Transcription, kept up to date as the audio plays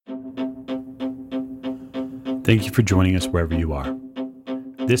Thank you for joining us wherever you are.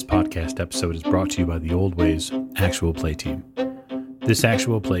 This podcast episode is brought to you by the Old Ways Actual Play team. This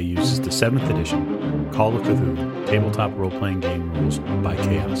actual play uses the 7th edition Call of Cthulhu tabletop role-playing game rules by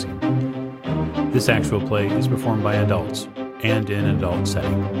Chaosium. This actual play is performed by adults and in an adult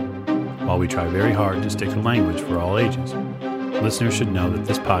setting. While we try very hard to stick to language for all ages, listeners should know that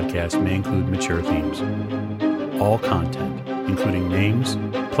this podcast may include mature themes. All content, including names,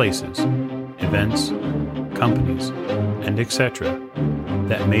 places, events, companies, and etc.,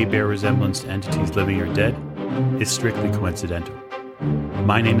 that may bear resemblance to entities living or dead, is strictly coincidental.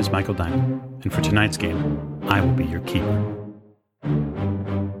 My name is Michael Diamond, and for tonight's game, I will be your keeper.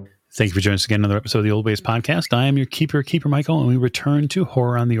 Thank you for joining us again on another episode of the Old Ways Podcast. I am your keeper, Michael, and we return to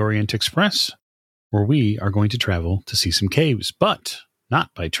Horror on the Orient Express, where we are going to travel to see some caves, but not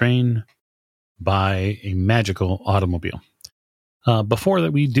by train, by a magical automobile. Before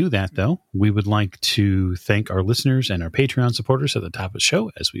that we do that, though, we would like to thank our listeners and our Patreon supporters at the top of the show,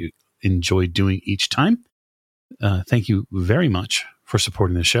 as we enjoy doing each time. Thank you very much for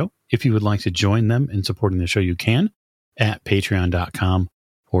supporting the show. If you would like to join them in supporting the show, you can at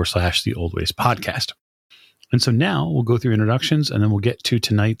patreon.com/The Old Ways Podcast. And so now we'll go through introductions, and then we'll get to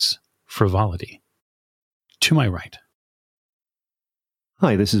tonight's frivolity. To my right.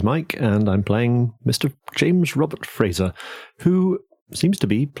 Hi, this is Mike, and I'm playing Mr. James Robert Fraser, who seems to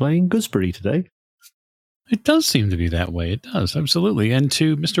be playing Gooseberry today. It does seem to be that way. It does, absolutely. And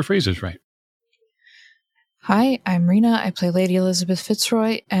to Mr. Fraser's right. Hi, I'm Rena. I play Lady Elizabeth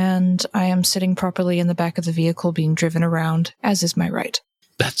Fitzroy, and I am sitting properly in the back of the vehicle being driven around, as is my right.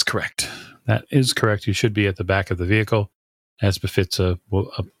 That's correct. That is correct. You should be at the back of the vehicle, as befits a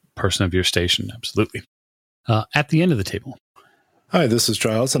person of your station. Absolutely. At the end of the table. Hi, this is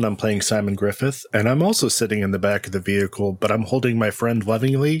Giles, and I'm playing Simon Griffith, and I'm also sitting in the back of the vehicle, but I'm holding my friend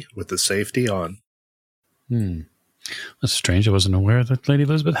lovingly with the safety on. That's strange. I wasn't aware that Lady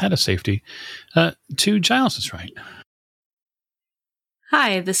Elizabeth had a safety. To Giles is right.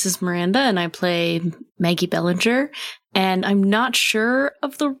 Hi, this is Miranda, and I play Maggie Bellinger, and I'm not sure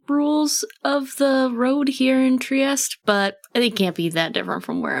of the rules of the road here in Trieste, but it can't be that different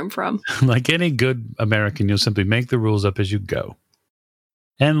from where I'm from. Like any good American, you'll simply make the rules up as you go.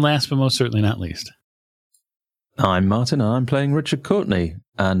 And last but most certainly not least. I'm Martin, and I'm playing Richard Courtney,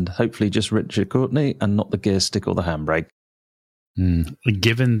 and hopefully just Richard Courtney and not the gear stick or the handbrake.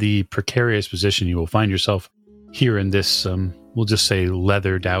 Given the precarious position you will find yourself here in this, we'll just say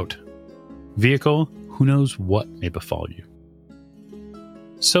leathered out vehicle, who knows what may befall you.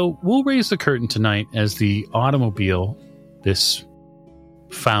 So we'll raise the curtain tonight as the automobile, this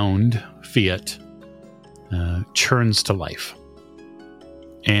found Fiat, churns to life.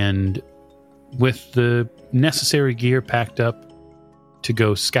 And with the necessary gear packed up to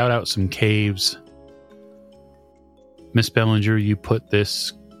go scout out some caves, Miss Bellinger, you put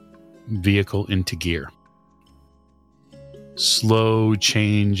this vehicle into gear. Slow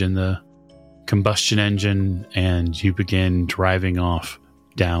change in the combustion engine, and you begin driving off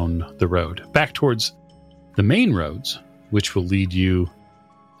down the road, back towards the main roads, which will lead you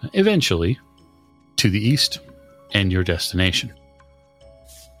eventually to the east and your destination.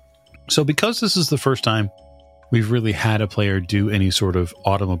 So because this is the first time we've really had a player do any sort of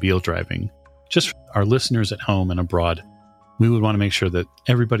automobile driving, just for our listeners at home and abroad, we would want to make sure that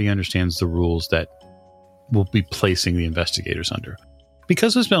everybody understands the rules that we'll be placing the investigators under.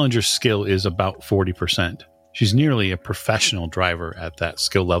 Because Ms. Bellinger's skill is about 40%, she's nearly a professional driver at that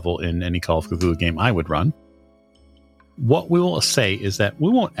skill level in any Call of Cthulhu game I would run. What we will say is that we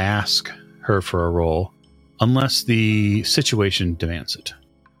won't ask her for a role unless the situation demands it.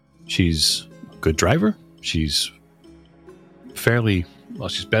 She's a good driver. She's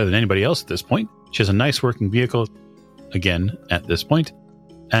she's better than anybody else at this point. She has a nice working vehicle, again, at this point.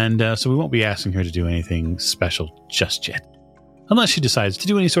 And so we won't be asking her to do anything special just yet, unless she decides to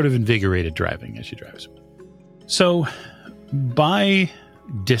do any sort of invigorated driving as she drives. So, by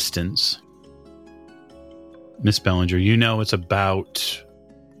distance, Miss Bellinger, you know it's about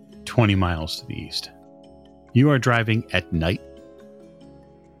 20 miles to the east. You are driving at night,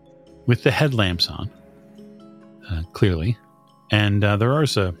 with the headlamps on, clearly. And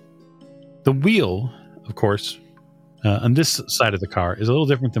the wheel, of course, on this side of the car is a little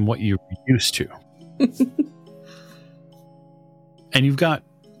different than what you're used to. And you've got,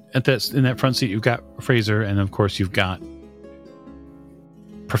 in that front seat, you've got Fraser, and of course you've got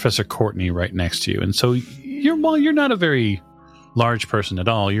Professor Courtney right next to you. And so you're not a very large person at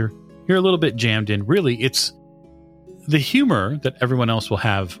all. You're a little bit jammed in. Really, it's the humor that everyone else will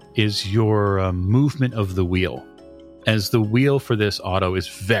have is your movement of the wheel, as the wheel for this auto is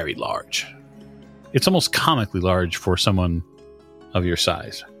very large. It's almost comically large for someone of your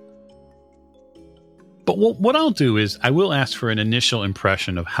size. But what I'll do is I will ask for an initial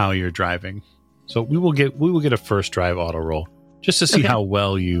impression of how you're driving. So we will get a first drive auto roll just to see how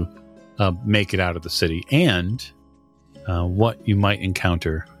well you make it out of the city and what you might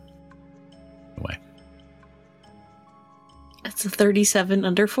encounter. Anyway, That's a 37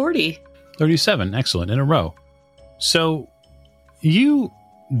 under 40. 37, excellent, in a row. So you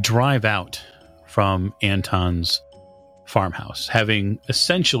drive out from Anton's farmhouse, having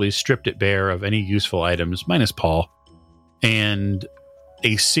essentially stripped it bare of any useful items, minus Paul, and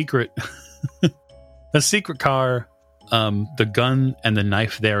a secret car, the gun and the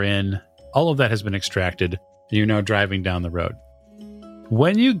knife therein. All of that has been extracted, and you're now driving down the road.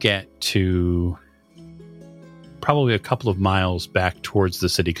 When you get to probably a couple of miles back towards the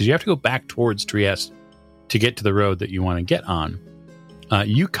city, because you have to go back towards Trieste to get to the road that you want to get on,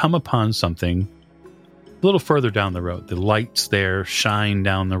 you come upon something a little further down the road. The lights there shine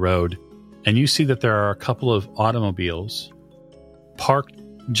down the road, and you see that there are a couple of automobiles parked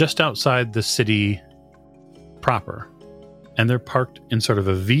just outside the city proper, and they're parked in sort of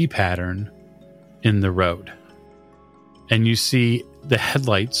a V pattern in the road. And you see the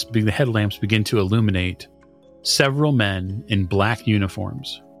headlamps begin to illuminate several men in black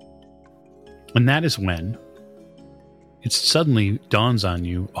uniforms. And that is when it suddenly dawns on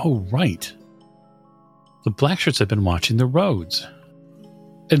you, oh, right. The black shirts have been watching the roads.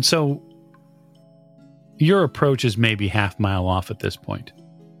 And so your approach is maybe half mile off at this point.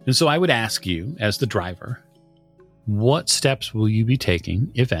 And so I would ask you, as the driver, what steps will you be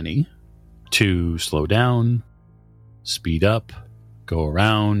taking, if any, to slow down, speed up, go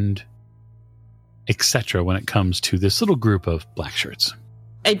around, etc. when it comes to this little group of black shirts?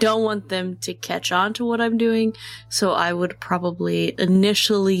 I don't want them to catch on to what I'm doing, so I would probably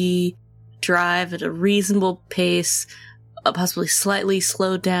initially drive at a reasonable pace, possibly slightly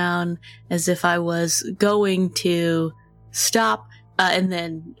slow down as if I was going to stop, and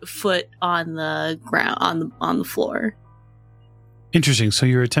then foot on the ground, on the floor. Interesting. So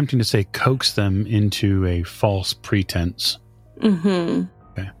you're attempting to say coax them into a false pretense. Mm-hmm.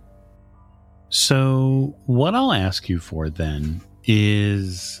 Okay. So what I'll ask you for then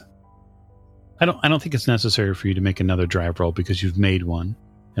is, I don't think it's necessary for you to make another drive roll because you've made one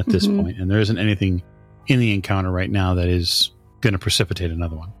at this point, and there isn't anything in the encounter right now that is going to precipitate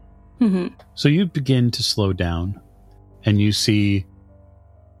another one. Mm-hmm. So you begin to slow down, and you see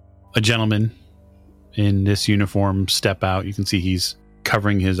a gentleman in this uniform step out. You can see he's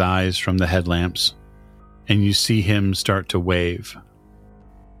covering his eyes from the headlamps, and you see him start to wave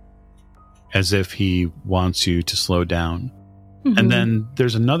as if he wants you to slow down. Mm-hmm. And then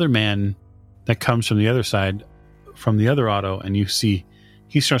there's another man that comes from the other side, from the other auto, and you see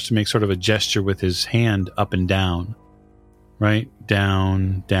he starts to make sort of a gesture with his hand up and down, right?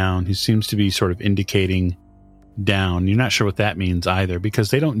 Down, down. He seems to be sort of indicating down. You're not sure what that means either,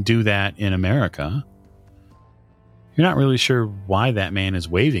 because they don't do that in America. You're not really sure why that man is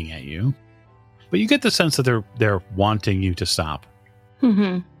waving at you, but you get the sense that they're wanting you to stop.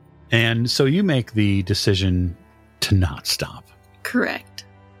 Mm-hmm. And so you make the decision to not stop. Correct.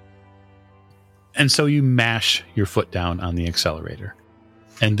 And so you mash your foot down on the accelerator.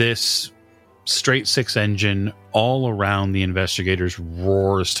 And this straight six engine all around the investigators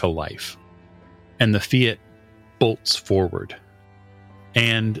roars to life. And the Fiat bolts forward.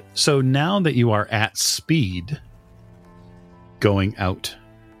 And so now that you are at speed going out,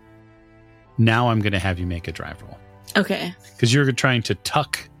 now I'm going to have you make a drive roll. Okay. Because you're trying to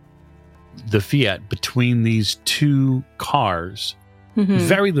tuck the Fiat between these two cars. Mm-hmm.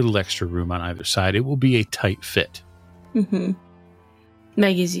 Very little extra room on either side. It will be a tight fit. Mm-hmm.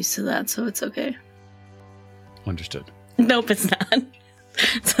 Maggie's used to that, so it's okay. Understood. Nope, it's not.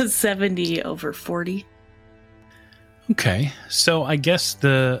 It's a 70 over 40. Okay. So I guess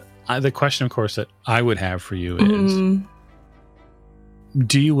the question, of course, that I would have for you is,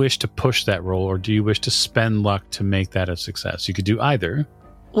 do you wish to push that roll, or do you wish to spend luck to make that a success? You could do either.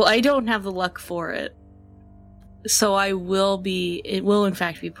 Well, I don't have the luck for it. So it will in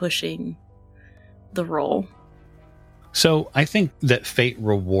fact be pushing the roll. So I think that fate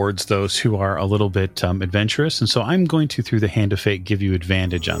rewards those who are a little bit adventurous. And so I'm going to, through the hand of fate, give you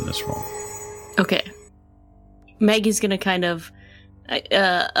advantage on this roll. Okay. Maggie's going to kind of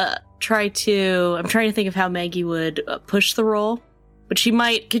I'm trying to think of how Maggie would push the roll. But she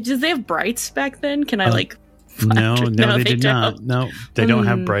might, did they have brights back then? Can I No, they did not. No, they don't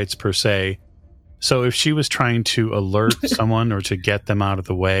have brights per se. So if she was trying to alert someone or to get them out of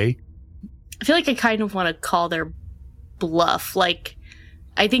the way. I feel like I kind of want to call their bluff, like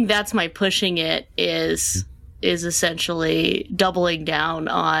I think that's my pushing it is essentially doubling down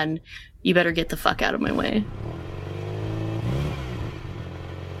on you better get the fuck out of my way.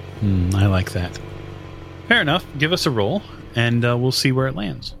 I like that. Fair enough. Give us a roll, and we'll see where it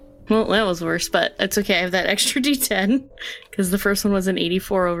lands. Well, that was worse, but it's okay. I have that extra D10 because the first one was an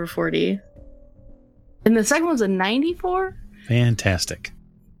 84 over 40. And the second one's a 94? Fantastic.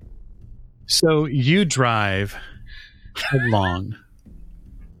 So you drive headlong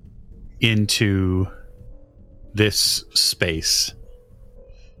into this space,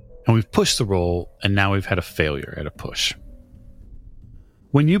 and we've pushed the roll, and now we've had a failure at a push.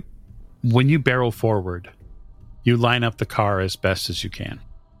 When you barrel forward, you line up the car as best as you can.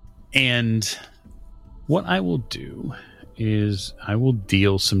 And what I will do is I will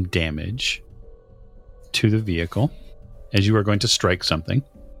deal some damage to the vehicle as you are going to strike something.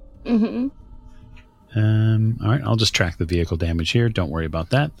 Mm-hmm. All right, I'll just track the vehicle damage here. Don't worry about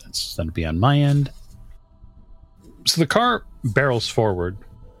that. That's going to be on my end. So the car barrels forward,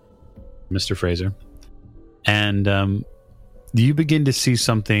 Mr. Fraser, and you begin to see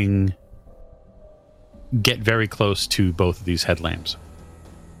something get very close to both of these headlamps.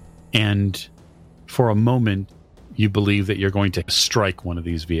 And for a moment, you believe that you're going to strike one of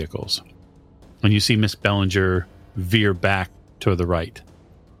these vehicles. And you see Miss Bellinger veer back to the right.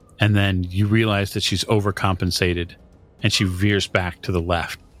 And then you realize that she's overcompensated, and she veers back to the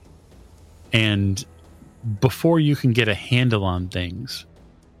left. And before you can get a handle on things,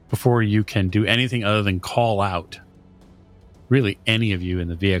 before you can do anything other than call out, really any of you in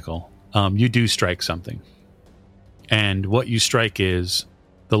the vehicle, you do strike something. And what you strike is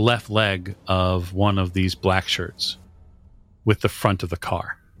the left leg of one of these black shirts with the front of the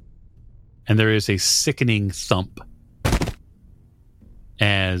car. And there is a sickening thump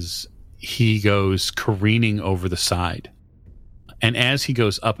as he goes careening over the side. And as he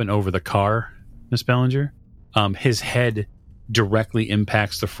goes up and over the car, Miss Bellinger, his head directly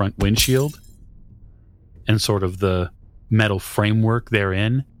impacts the front windshield and sort of the metal framework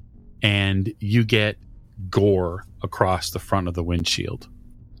therein, and you get gore across the front of the windshield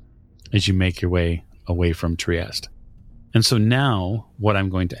as you make your way away from Trieste. And so now what I'm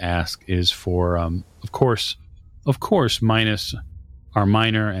going to ask is for, of course, minus our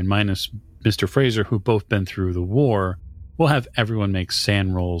minor and minus Mr. Fraser, who've both been through the war, we'll have everyone make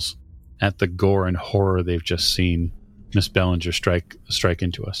sand rolls at the gore and horror they've just seen Miss Bellinger strike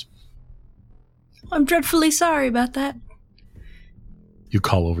into us. I'm dreadfully sorry about that. You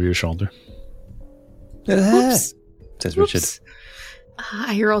call over your shoulder. Oops. Says Richard.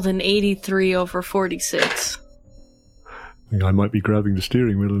 I rolled an 83 over 46. I might be grabbing the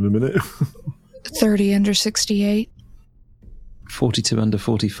steering wheel in a minute. 30 under 68. 42 under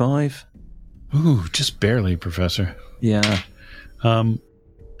 45. Ooh, just barely, Professor. Yeah.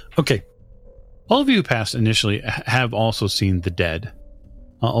 Okay. All of you who passed initially have also seen the dead.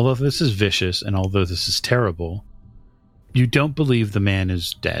 Although this is vicious and although this is terrible, you don't believe the man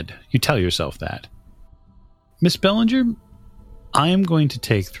is dead. You tell yourself that. Miss Bellinger, I am going to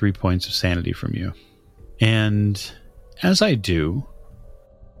take 3 points of sanity from you. And as I do,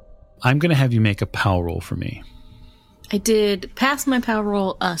 I'm going to have you make a power roll for me. I did pass my power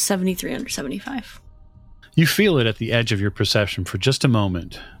roll 73 under 75. You feel it at the edge of your perception for just a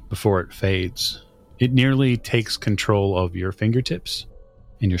moment before it fades. It nearly takes control of your fingertips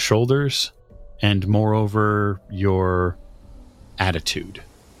and your shoulders, and moreover, your attitude.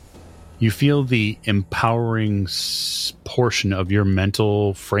 You feel the empowering portion of your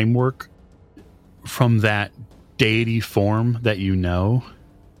mental framework from that deity form that you know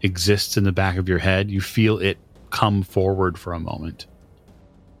exists in the back of your head. You feel it come forward for a moment.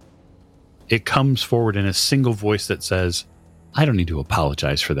 It comes forward in a single voice that says, I don't need to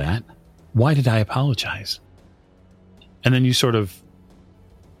apologize for that. Why did I apologize? And then you sort of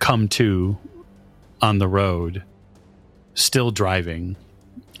come to on the road, still driving,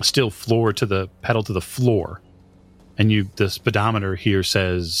 still pedal to the floor. And the speedometer here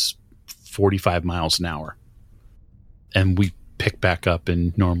says 45 miles an hour. And we pick back up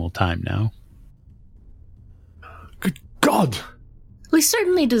in normal time now. Good God! We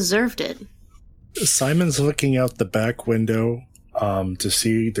certainly deserved it. Simon's looking out the back window to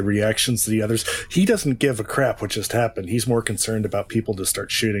see the reactions of the others. He doesn't give a crap what just happened. He's more concerned about people to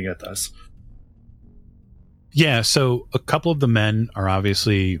start shooting at us. Yeah, so a couple of the men are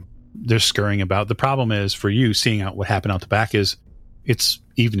obviously, they're scurrying about. The problem is for you, seeing out what happened out the back is it's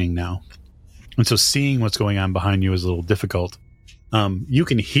evening now. And so seeing what's going on behind you is a little difficult. You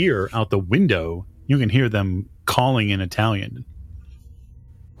can hear out the window, you can hear them calling in Italian.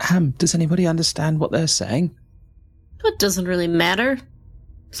 Does anybody understand what they're saying? It doesn't really matter.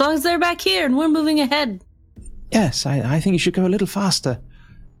 As long as they're back here and we're moving ahead. Yes, I think you should go a little faster.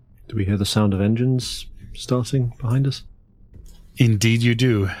 Do we hear the sound of engines starting behind us? Indeed you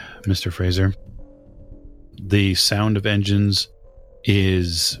do, Mr. Fraser. The sound of engines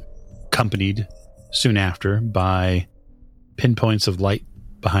is accompanied soon after by pinpoints of light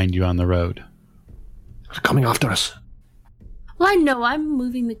behind you on the road. They're coming after us. Well, I know. I'm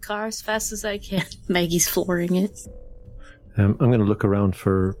moving the car as fast as I can. Maggie's flooring it. I'm going to look around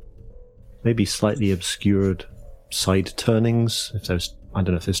for maybe slightly obscured side turnings. If there's, I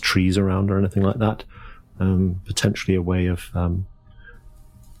don't know if there's trees around or anything like that. Potentially a way of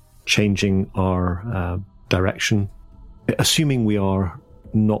changing our direction. Assuming we are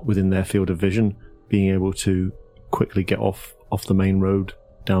not within their field of vision, being able to quickly get off the main road,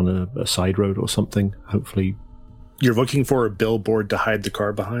 down a side road or something, hopefully. You're looking for a billboard to hide the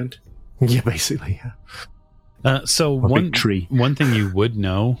car behind? Yeah, basically, yeah. So big tree. One thing you would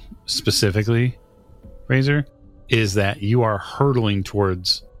know specifically, Razor, is that you are hurtling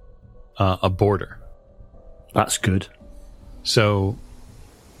towards a border. That's good. So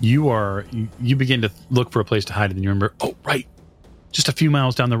you begin to look for a place to hide, and then you remember, oh, right, just a few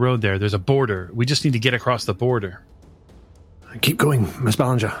miles down the road there's a border. We just need to get across the border. Keep going, Miss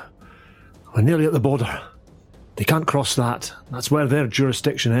Ballinger. We're nearly at the border. They can't cross that. That's where their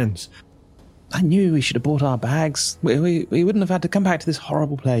jurisdiction ends. I knew we should have bought our bags. We wouldn't have had to come back to this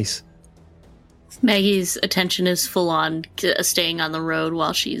horrible place. Maggie's attention is full on staying on the road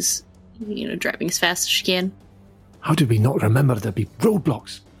while she's, driving as fast as she can. How did we not remember there'd be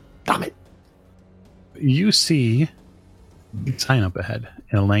roadblocks? Damn it. You see a sign up ahead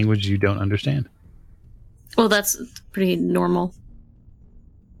in a language you don't understand. Well, that's pretty normal.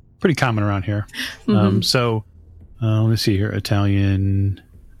 Pretty common around here. Mm-hmm. Let me see here. Italian.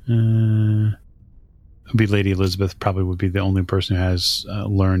 It'd be Lady Elizabeth probably would be the only person who has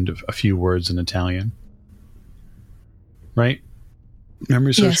learned a few words in Italian. Right?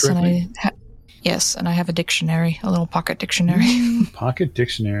 Memory serves correctly? Yes, and I have a dictionary, a little pocket dictionary. Pocket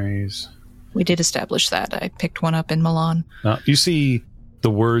dictionaries. We did establish that. I picked one up in Milan. You see the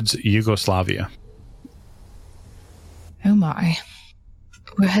words Yugoslavia. Oh my.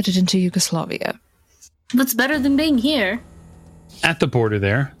 We're headed into Yugoslavia. What's better than being here? At the border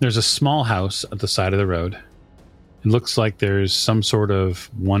there's a small house at the side of the road. It looks like there's some sort of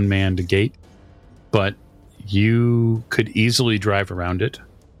one-manned gate, but you could easily drive around it.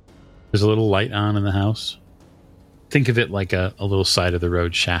 There's a little light on in the house. Think of it like a little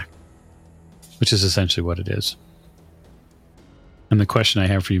side-of-the-road shack, which is essentially what it is. And the question I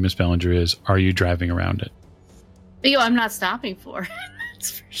have for you, Miss Bellinger, is, are you driving around it? I'm not stopping for it.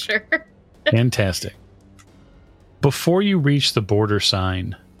 That's for sure. Fantastic. Before you reach the border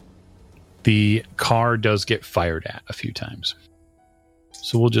sign, the car does get fired at a few times.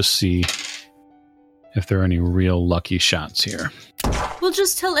 So we'll just see if there are any real lucky shots here. We'll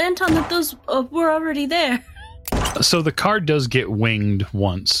just tell Anton that those were already there. So the car does get winged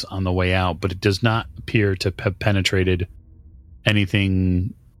once on the way out, but it does not appear to have penetrated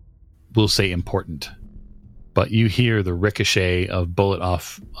anything, we'll say, important. But you hear the ricochet of bullet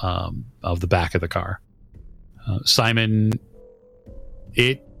off of the back of the car. Simon,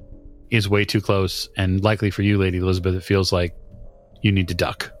 it is way too close, and likely for you, Lady Elizabeth, it feels like you need to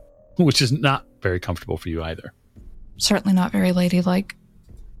duck, which is not very comfortable for you either. Certainly not very ladylike.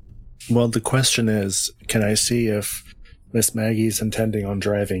 Well, the question is, can I see if Miss Maggie's intending on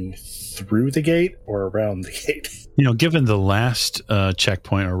driving through the gate or around the gate? Given the last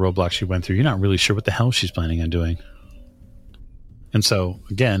checkpoint or roadblock she went through, you're not really sure what the hell she's planning on doing. And so,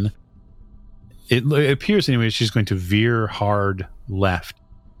 again, it appears anyway she's going to veer hard left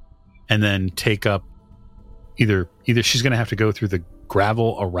and then take up either she's going to have to go through the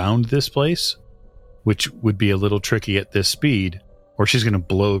gravel around this place, which would be a little tricky at this speed, or she's going to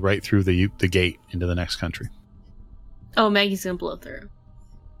blow right through the gate into the next country. Oh, Maggie's going to blow through.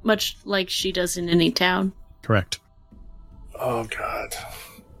 Much like she does in any town. Correct. Oh, God.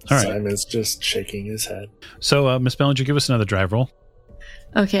 All right. Simon's just shaking his head. So, Miss Bellinger, give us another drive roll.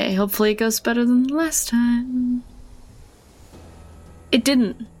 Okay, hopefully it goes better than the last time. It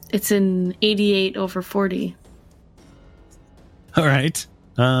didn't. It's an 88 over 40. All right.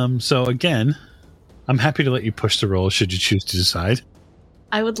 So, again, I'm happy to let you push the roll should you choose to decide.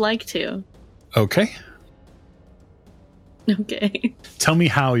 I would like to. Okay. Okay. Tell me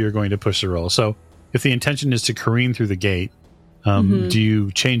how you're going to push the roll. So, if the intention is to careen through the gate, do you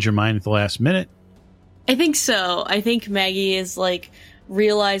change your mind at the last minute? I think so. I think Maggie is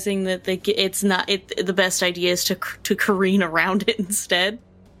realizing that the best idea is to careen around it instead.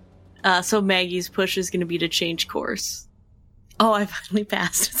 So Maggie's push is going to be to change course. Oh, I finally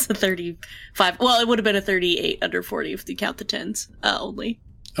passed. It's a 35. Well, it would have been a 38 under 40 if you count the 10s only.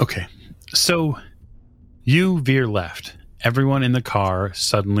 Okay. So you veer left. Everyone in the car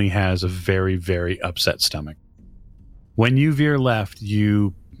suddenly has a very, very upset stomach. When you veer left,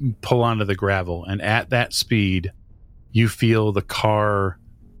 you pull onto the gravel, and at that speed, you feel the car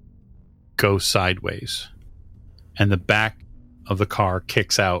go sideways. And the back of the car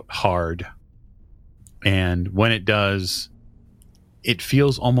kicks out hard. And when it does, it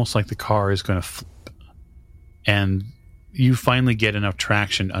feels almost like the car is going to flip. And you finally get enough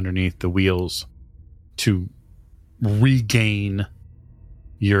traction underneath the wheels to regain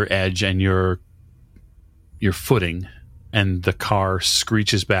your edge and your footing, and the car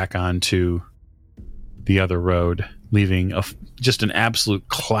screeches back onto the other road, leaving just an absolute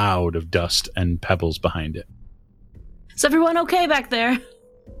cloud of dust and pebbles behind it. Is everyone okay back there?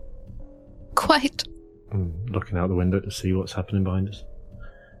 Quite. I'm looking out the window to see what's happening behind us.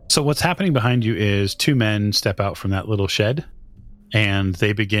 So what's happening behind you is two men step out from that little shed, and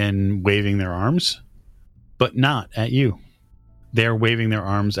they begin waving their arms, but not at you. They're waving their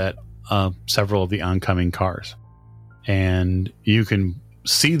arms at several of the oncoming cars. And you can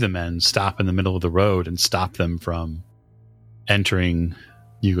see the men stop in the middle of the road and stop them from entering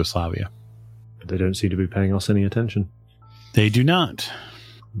Yugoslavia. But they don't seem to be paying us any attention. They do not.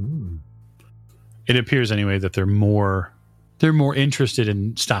 It appears anyway that they're more interested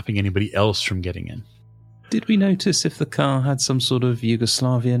in stopping anybody else from getting in. Did we notice if the car had some sort of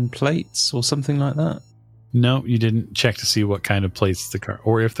Yugoslavian plates or something like that? No, you didn't check to see what kind of plates the car,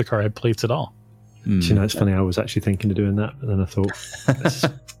 or if the car had plates at all. You know, it's funny, I was actually thinking of doing that, but then I thought, it's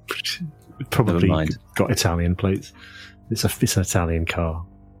probably got Italian plates. It's an Italian car.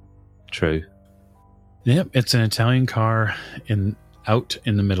 True. Yep, it's an Italian car out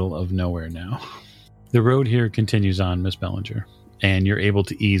in the middle of nowhere now. The road here continues on, Miss Bellinger, and you're able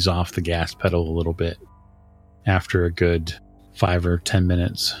to ease off the gas pedal a little bit after a good 5 or 10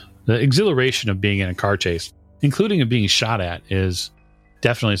 minutes. The exhilaration of being in a car chase, including of being shot at, is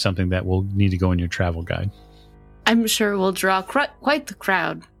definitely something that will need to go in your travel guide. I'm sure we'll draw quite the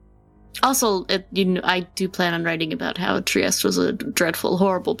crowd. Also, I do plan on writing about how Trieste was a dreadful,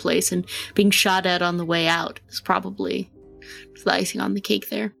 horrible place, and being shot at on the way out is probably the icing on the cake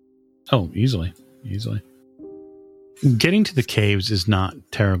there. Oh, easily. Getting to the caves is not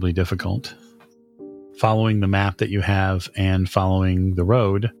terribly difficult. Following the map that you have and following the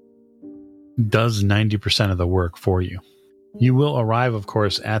road does 90% of the work for you. You will arrive, of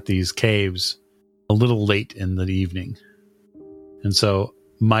course, at these caves a little late in the evening. And so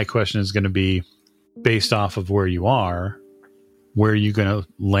my question is going to be, based off of where you are, where are you going to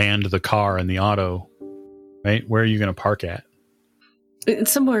land the car and the auto, right? Where are you going to park at?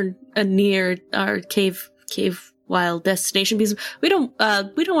 It's somewhere near our cave wild destination, because we don't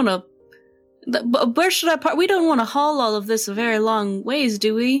want to. Where should I park? We don't want to haul all of this a very long ways,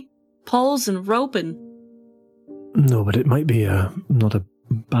 do we? Poles and rope and... No, but it might be not a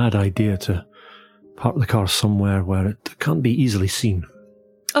bad idea to park the car somewhere where it can't be easily seen.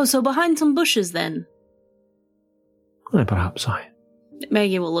 Oh, so behind some bushes then? Perhaps I.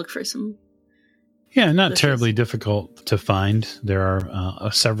 Maggie will look for some... Yeah, not bushes. Terribly difficult to find. There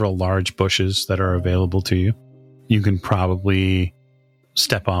are several large bushes that are available to you. You can probably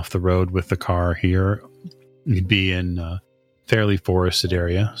step off the road with the car here. You'd be in a fairly forested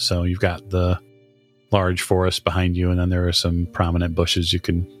area, so you've got the large forest behind you, and then there are some prominent bushes you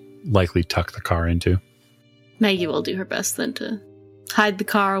can likely tuck the car into. Maggie will do her best then to hide the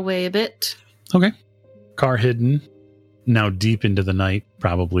car away a bit. Okay. Car hidden, now deep into the night,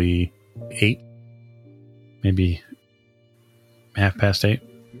 probably 8, maybe 8:30.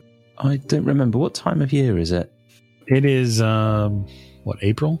 I don't remember. What time of year is it? It is, April?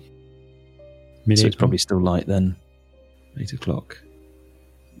 Mid-April? So it's probably still light then. 8 o'clock.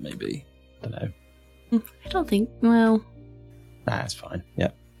 Maybe. I don't know. I don't think, well... That's fine.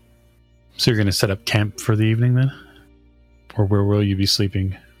 Yeah. So you're going to set up camp for the evening then? Or where will you be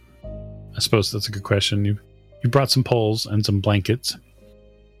sleeping? I suppose that's a good question. You brought some poles and some blankets.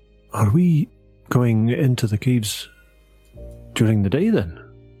 Are we going into the caves during the day then?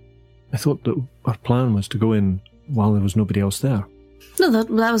 I thought that our plan was to go in while there was nobody else there. No, that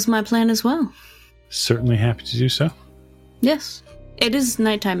was my plan as well. Certainly happy to do so. Yes. It is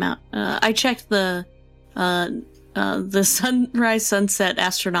nighttime out. I checked the sunrise, sunset,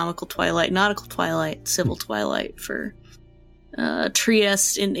 astronomical twilight, nautical twilight, civil twilight for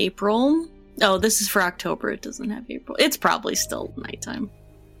Trieste in April. Oh, this is for October. It doesn't have April. It's probably still nighttime.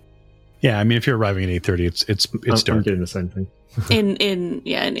 Yeah, I mean, if you're arriving at 8:30, it's dark. I'm doing the same thing. in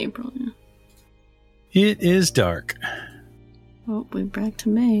April. Yeah. It is dark. Oh, we're back to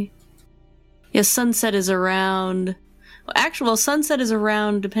May. Yeah, sunset is around... sunset is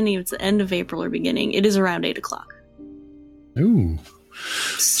around, depending if it's the end of April or beginning, it is around 8 o'clock. Ooh.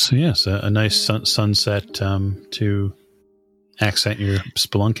 So yes, a nice sunset to accent your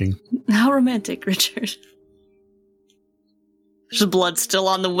spelunking. How romantic, Richard. There's blood still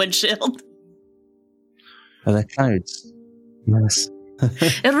on the windshield. Are there clouds? Yes.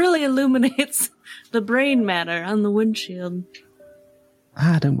 It really illuminates the brain matter on the windshield.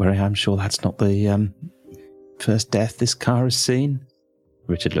 Don't worry, I'm sure that's not the first death this car has seen.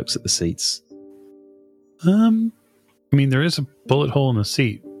 Richard looks at the seats. I mean, there is a bullet hole in the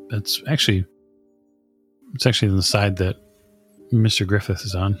seat. It's actually on the side that Mr. Griffith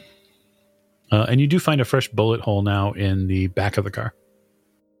is on. And you do find a fresh bullet hole now in the back of the car.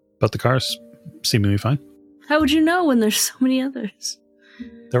 But the car's seemingly fine. How would you know when there's so many others?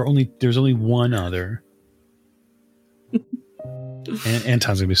 There's only one other. And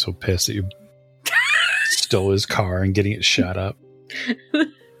Anton's going to be so pissed that you stole his car and getting it shot up.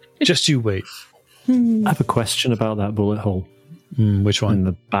 Just you wait. I have a question about that bullet hole. Which one? In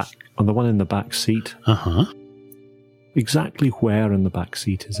the back, on the one in the back seat. Uh-huh. Exactly where in the back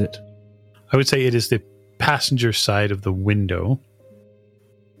seat is it? I would say it is the passenger side of the window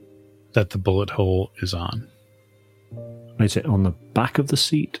that the bullet hole is on. Is it on the back of the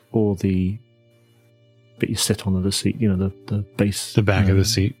seat or the bit you sit on the seat? You know, the base. The back of the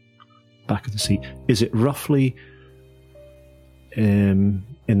seat. Back of the seat. Is it roughly in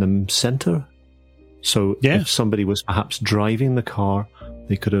the center? So if somebody was perhaps driving the car,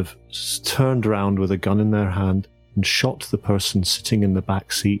 they could have turned around with a gun in their hand and shot the person sitting in the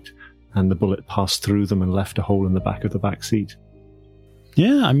back seat, and the bullet passed through them and left a hole in the back of the back seat.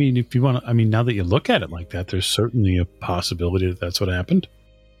 Yeah, I mean, if you want to, now that you look at it like that, there's certainly a possibility that that's what happened.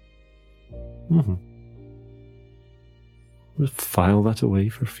 Mm-hmm. We'll file that away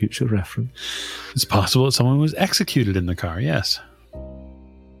for future reference. It's possible that someone was executed in the car, yes.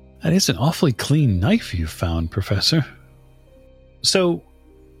 That is an awfully clean knife you found, Professor. So,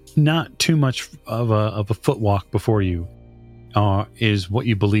 not too much of a footwalk before you is what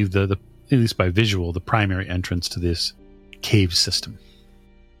you believe at least by visual, the primary entrance to this cave system.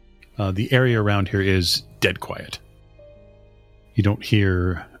 The area around here is dead quiet. You don't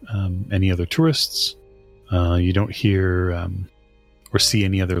hear any other tourists. You don't hear or see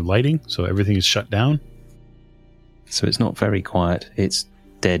any other lighting, so everything is shut down. So it's not very quiet. It's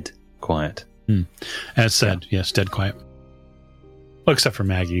dead quiet. As said, yes, dead quiet. Well, except for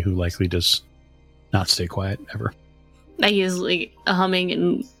Maggie, who likely does not stay quiet ever. Maggie is like humming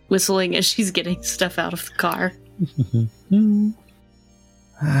and whistling as she's getting stuff out of the car.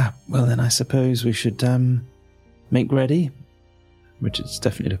 Well then I suppose we should make ready. Richard's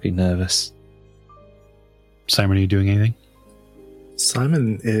definitely looking nervous. Simon, are you doing anything?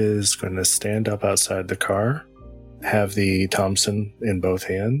 Simon is going to stand up outside the car, have the Thompson in both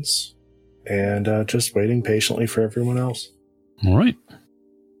hands, and just waiting patiently for everyone else. All right.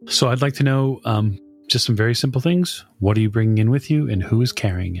 So I'd like to know just some very simple things. What are you bringing in with you, and who is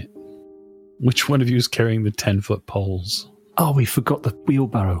carrying it? Which one of you is carrying the 10-foot poles? Oh, we forgot the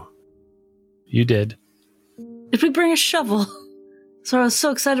wheelbarrow. You did. Did we bring a shovel? So I was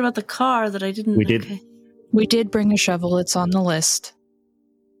so excited about the car that I didn't... We did. Okay. We did bring a shovel. It's on the list.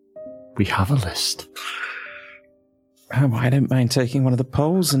 We have a list. I don't mind taking one of the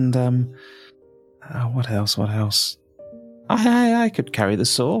poles and, what else? I could carry the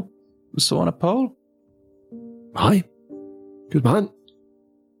saw. The saw on a pole. Aye. Good man.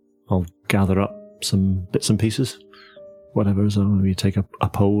 I'll gather up some bits and pieces. Whatever, so maybe take a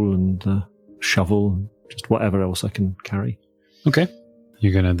pole and a shovel, and just whatever else I can carry. Okay.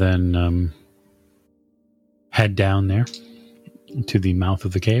 You're going to then head down there to the mouth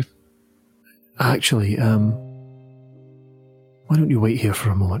of the cave? Actually, why don't you wait here for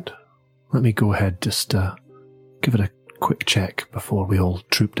a moment? Let me go ahead, just give it a quick check before we all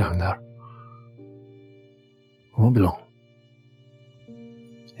troop down there. It won't be long.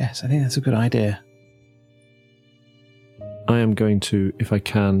 Yes, I think that's a good idea. I am going to, if I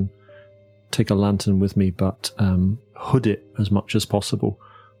can, take a lantern with me, but hood it as much as possible.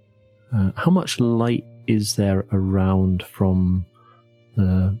 How much light is there around from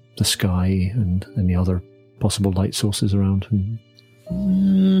the sky and any other possible light sources around?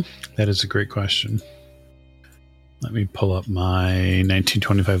 That is a great question. Let me pull up my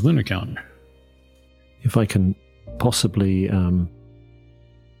 1925 lunar calendar. If I can possibly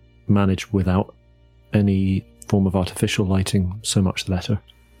manage without any form of artificial lighting, so much the better.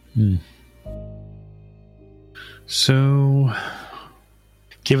 So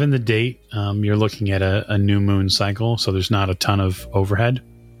Given the date, you're looking at a new moon cycle, so there's not a ton of overhead.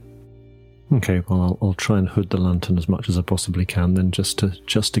 Okay, well, I'll try and hood the lantern as much as I possibly can, then just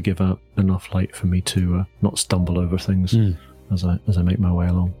to give out enough light for me to not stumble over things as I make my way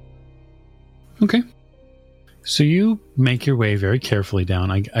along. Okay. So you make your way very carefully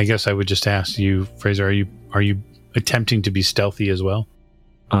down. I guess I would just ask you, Fraser, are you attempting to be stealthy as well?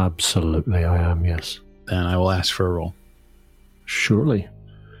 Absolutely, I am, yes. Then I will ask for a roll. Surely.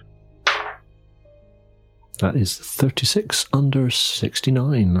 That is 36 under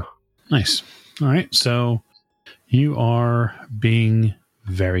 69. Nice. All right, so you are being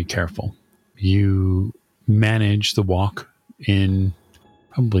very careful. You manage the walk in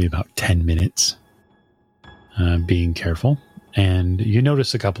probably about 10 minutes, being careful, and you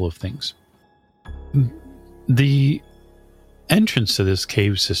notice a couple of things. The entrance to this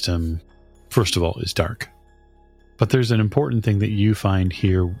cave system, first of all, is dark. But there's an important thing that you find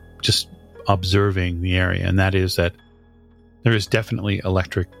here just observing the area, and that is that there is definitely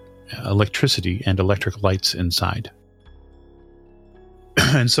electricity and electric lights inside.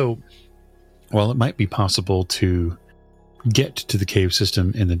 And so, while it might be possible to get to the cave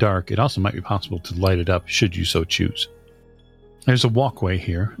system in the dark, it also might be possible to light it up should you so choose. There's a walkway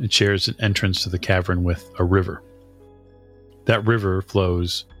here. It shares an entrance to the cavern with a river. That river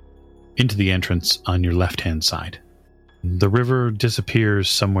flows into the entrance on your left-hand side. The river disappears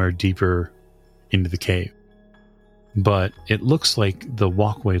somewhere deeper into the cave, but it looks like the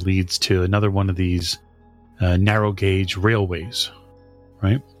walkway leads to another one of these narrow gauge railways,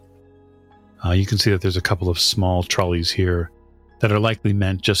 right? You can see that there's a couple of small trolleys here that are likely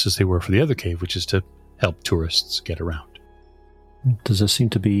meant just as they were for the other cave, which is to help tourists get around. Does there seem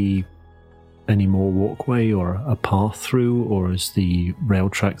to be any more walkway or a path through, or is the rail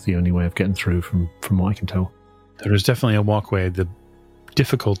track the only way of getting through from what I can tell? There is definitely a walkway. The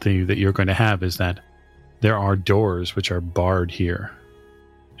difficulty that you're going to have is that there are doors which are barred here.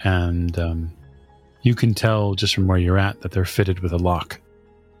 And you can tell just from where you're at that they're fitted with a lock.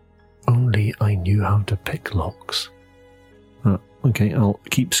 Only I knew how to pick locks. Okay, I'll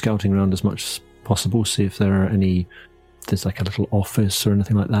keep scouting around as much as possible, see if there's like a little office or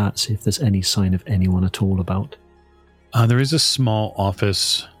anything like that, see if there's any sign of anyone at all about. There is a small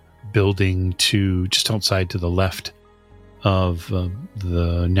office building just outside to the left of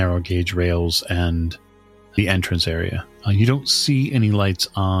the narrow gauge rails and the entrance area. You don't see any lights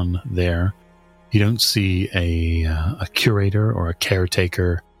on there. You don't see a curator or a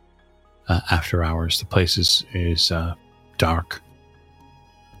caretaker after hours. The place is dark.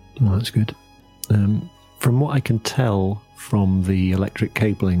 Well, that's good. From what I can tell from the electric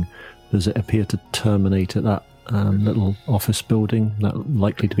cabling, does it appear to terminate at that little office building, that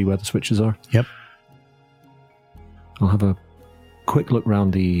likely to be where the switches are? Yep. I'll have a quick look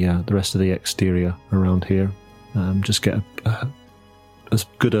around the rest of the exterior around here. Just get as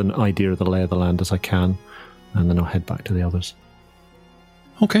good an idea of the lay of the land as I can, and then I'll head back to the others.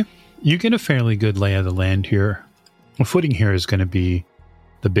 Okay. You get a fairly good lay of the land here. The footing here is going to be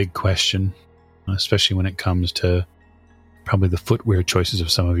the big question, especially when it comes to probably the footwear choices of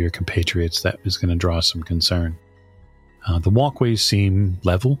some of your compatriots. That is going to draw some concern. The walkways seem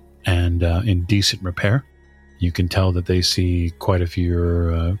level and in decent repair. You can tell that they see quite a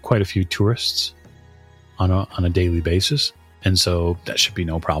few tourists on a daily basis, and so that should be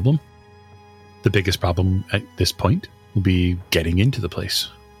no problem. The biggest problem at this point will be getting into the place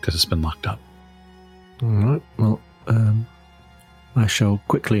because it's been locked up. All right. Well, I shall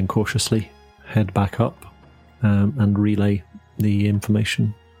quickly and cautiously head back up and relay the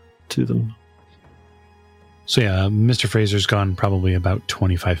information to them. So yeah, Mr. Fraser's gone probably about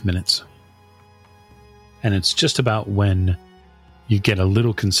 25 minutes. And it's just about when you get a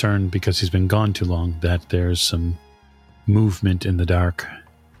little concerned because he's been gone too long that there's some movement in the dark,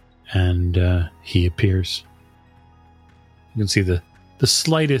 and he appears. You can see the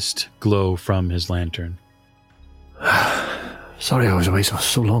slightest glow from his lantern. Sorry I was away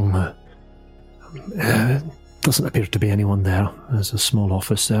so long. Doesn't appear to be anyone there. There's a small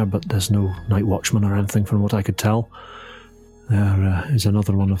office there, but there's no night watchman or anything from what I could tell. There is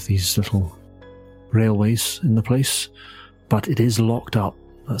another one of these little railways in the place, but it is locked up.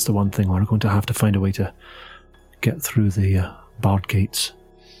 That's the one thing. We're going to have to find a way to get through the barred gates.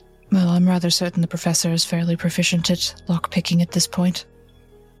 Well, I'm rather certain the professor is fairly proficient at lockpicking at this point.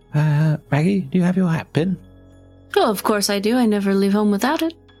 Maggie, do you have your hat pin? Oh, of course I do. I never leave home without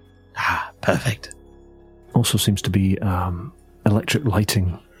it. Ah, perfect. Also seems to be electric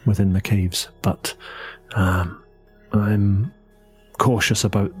lighting within the caves, but I'm cautious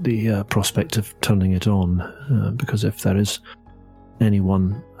about the prospect of turning it on, because if there is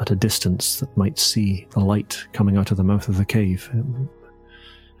anyone at a distance that might see the light coming out of the mouth of the cave. It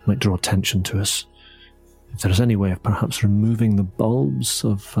might draw attention to us. If there's any way of perhaps removing the bulbs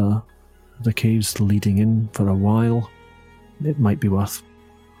of the caves leading in for a while, it might be worth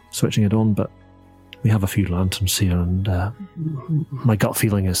switching it on, but we have a few lanterns here, and my gut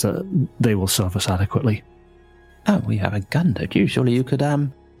feeling is that they will serve us adequately. Oh, we have a gun, don't you? Surely you could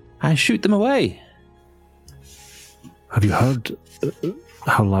shoot them away. Have you heard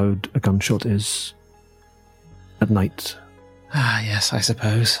how loud a gunshot is at night? Yes, I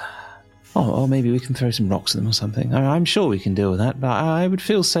suppose. Or maybe we can throw some rocks at them or something. I'm sure we can deal with that, but I would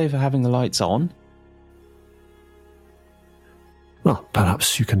feel safer having the lights on. Well,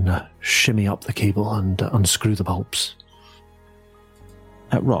 perhaps you can shimmy up the cable and unscrew the bulbs.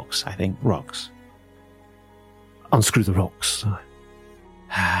 Rocks, I think. Rocks. Unscrew the rocks.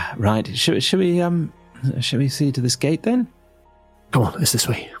 Right. Should we see to this gate then? Come on, it's this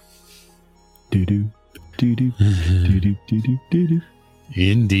way. Do-do, do-do, do-do, do-do, do-do.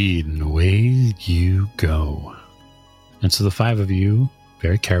 Indeed, and away you go. And so the five of you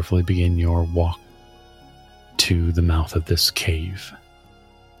very carefully begin your walk to the mouth of this cave.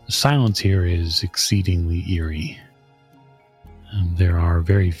 The silence here is exceedingly eerie. There are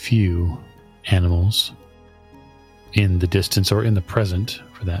very few animals in the distance, or in the present,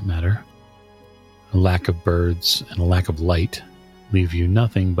 for that matter. A lack of birds and a lack of light leave you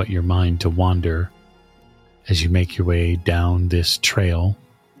nothing but your mind to wander as you make your way down this trail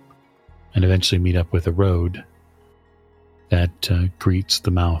and eventually meet up with a road that greets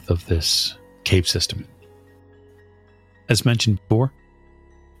the mouth of this cave system. As mentioned before,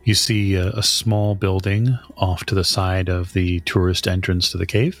 you see a small building off to the side of the tourist entrance to the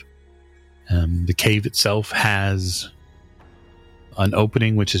cave. The cave itself has an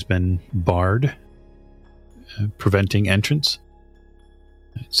opening which has been barred, preventing entrance.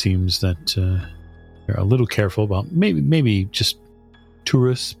 It seems that they're a little careful about maybe just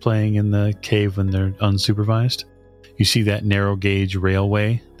tourists playing in the cave when they're unsupervised. You see that narrow gauge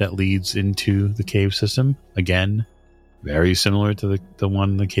railway that leads into the cave system. Again, very similar to the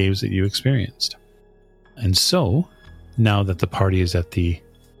one in the caves that you experienced. And so, now that the party is at the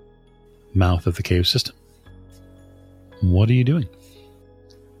mouth of the cave system, what are you doing?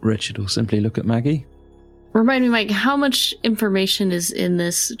 Richard will simply look at Maggie. Remind me, Mike, how much information is in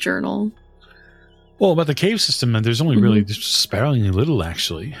this journal? Well, about the cave system, there's only really sparingly little,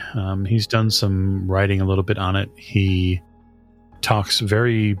 actually. He's done some writing a little bit on it. He talks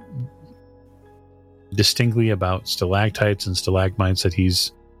very distinctly about stalactites and stalagmites that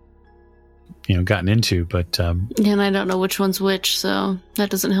he's gotten into, but and I don't know which one's which, so that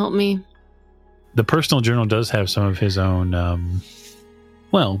doesn't help me. The personal journal does have some of his own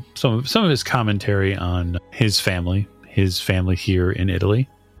some of his commentary on his family here in Italy.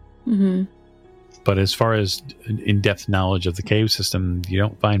 But as far as in-depth knowledge of the cave system, you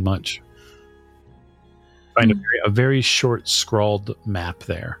don't find much. Find a very short scrawled map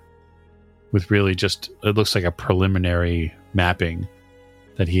there with really just, it looks like a preliminary mapping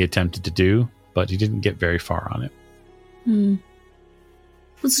that he attempted to do, but he didn't get very far on it.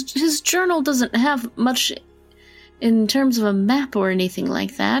 His journal doesn't have much in terms of a map or anything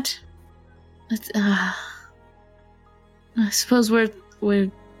like that. I suppose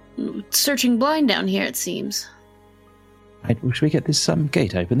we're searching blind down here, it seems. Right, should we get this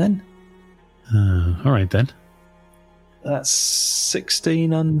gate open then? All right then. That's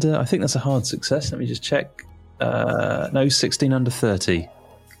 16 under... I think that's a hard success. Let me just check. No, 16 under 30.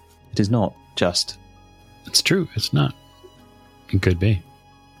 It is not just. It's true. It's not. It could be.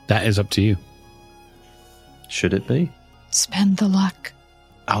 That is up to you. Should it be? Spend the luck.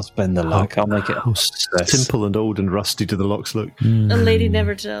 I'll spend the luck. I'll make it How simple and old and rusty do the locks look? A lady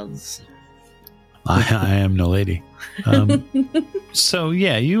never tells. I am no lady. So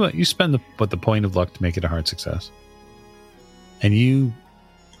yeah, you spend the point of luck to make it a hard success, and you,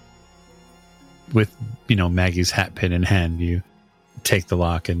 with Maggie's hat pin in hand, you take the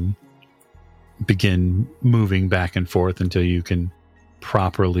lock and begin moving back and forth until you can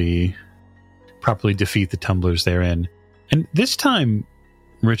properly defeat the tumblers therein. And this time,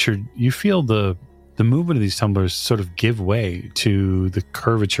 Richard, you feel the movement of these tumblers sort of give way to the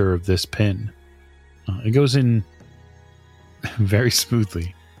curvature of this pin. It goes in very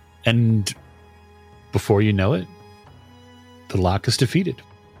smoothly, and before you know it, the lock is defeated.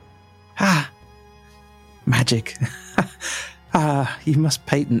 Magic. You must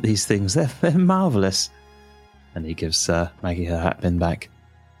patent these things. They're marvelous. And he gives Maggie her hat pin back.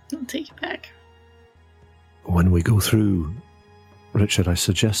 I'll take it back. When we go through, Richard, I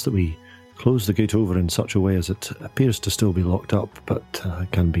suggest that we close the gate over in such a way as it appears to still be locked up, but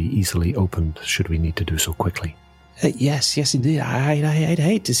can be easily opened should we need to do so quickly. Yes, indeed. I'd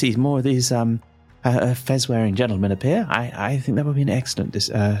hate to see more of these fez-wearing gentlemen appear. I think that would be an excellent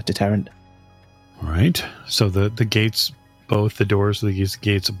deterrent. All right. So the gates, both the doors of the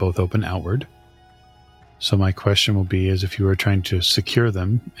gates both open outward. So my question will be is if you were trying to secure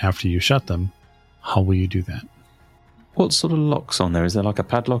them after you shut them, how will you do that? What sort of lock's on there? Is there like a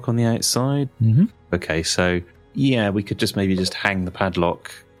padlock on the outside? Mm-hmm. Okay, so yeah, we could maybe just hang the padlock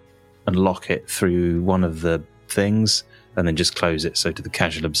and lock it through one of the things and then just close it. So to the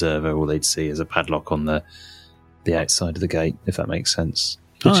casual observer, all they'd see is a padlock on the outside of the gate, if that makes sense.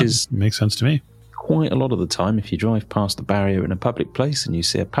 Which makes sense to me. Quite a lot of the time, if you drive past a barrier in a public place and you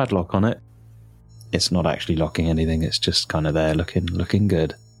see a padlock on it, it's not actually locking anything. It's just kind of there looking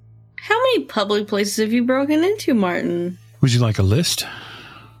good. How many public places have you broken into, Martin? Would you like a list?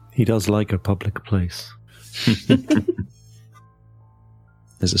 He does like a public place.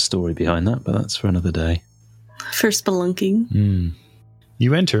 There's a story behind that, but that's for another day. For spelunking.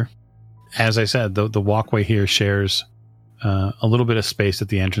 You enter. As I said, the walkway here shares a little bit of space at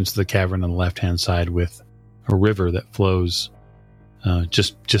the entrance to the cavern on the left-hand side with a river that flows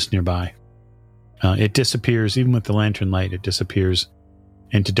just nearby. It disappears, even with the lantern light, it disappears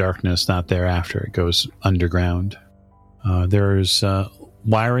into darkness, not thereafter. It goes underground. There's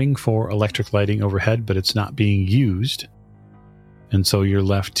wiring for electric lighting overhead, but it's not being used. And so you're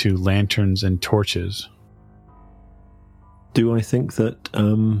left to lanterns and torches. Do I think that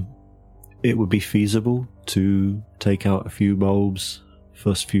it would be feasible to take out a few bulbs,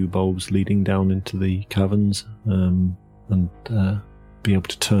 first few bulbs leading down into the caverns, and be able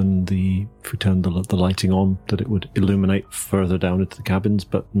to turn the lighting on, that it would illuminate further down into the cabins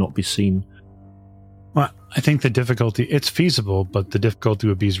but not be seen? Well, I think the difficulty, it's feasible, but the difficulty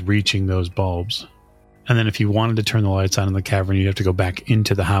would be reaching those bulbs. And then if you wanted to turn the lights on in the cavern, you'd have to go back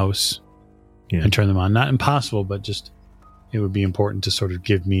into the house and turn them on. Not impossible, but just it would be important to sort of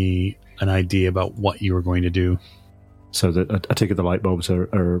give me an idea about what you were going to do. So that I take it the light bulbs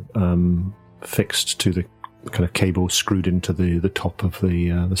are fixed to the kind of cable screwed into the top of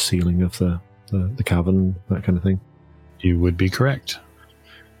the ceiling of the cavern, that kind of thing. You would be correct.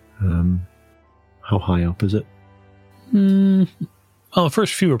 How high up is it? Well, the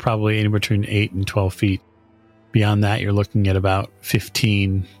first few are probably anywhere between 8 and 12 feet. Beyond that, you're looking at about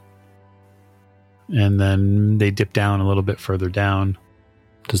 15. And then they dip down a little bit further down.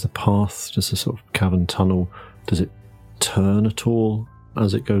 Does the sort of cavern tunnel, does it turn at all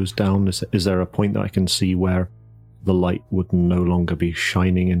as it goes down? Is there a point that I can see where the light would no longer be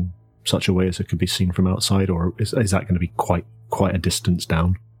shining in such a way as it could be seen from outside, or is that going to be quite a distance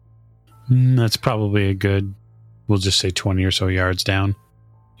down? That's probably a good, we'll just say 20 or so yards down.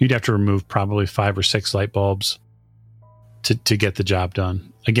 You'd have to remove probably 5 or 6 light bulbs to get the job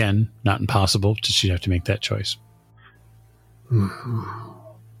done. Again, not impossible, just you'd have to make that choice. And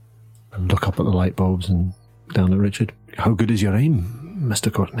look up at the light bulbs and down at Richard. How good is your aim,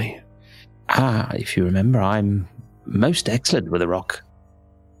 Mr. Courtney? If you remember, I'm most excellent with a rock.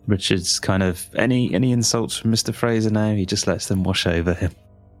 Richard's kind of, any insults from Mr. Fraser now, he just lets them wash over him.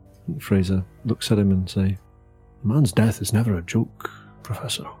 Fraser looks at him and say, "A man's death is never a joke,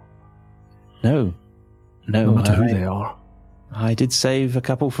 Professor." No matter who they are. I did save a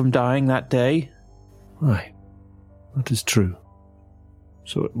couple from dying that day. Aye, that is true.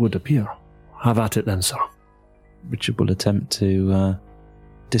 So it would appear. Have at it then, sir. Richard will attempt to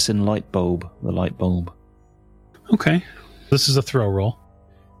disenlight the light bulb. Okay. This is a throw roll.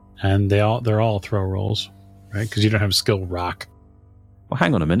 And they're all throw rolls, right? Because you don't have skill rock. Well,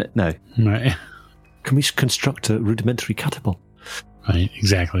 hang on a minute. No. Right. Can we construct a rudimentary catapult? Right,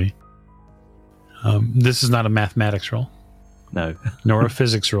 exactly. This is not a mathematics roll. No. Nor a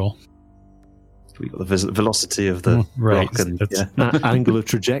physics roll. We've got the velocity of the rock and angle of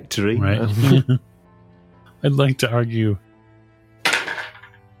trajectory. Right. I'd like to argue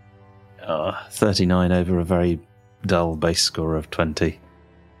 39 over a very dull base score of 20.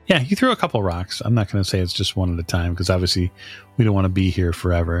 Yeah, you threw a couple rocks. I'm not going to say it's just one at a time because obviously we don't want to be here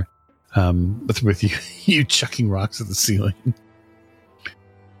forever. With you chucking rocks at the ceiling.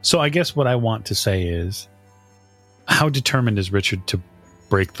 So I guess what I want to say is, how determined is Richard to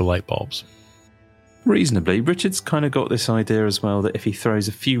break the light bulbs? Reasonably. Richard's kind of got this idea as well that if he throws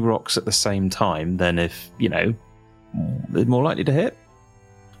a few rocks at the same time, then they're more likely to hit.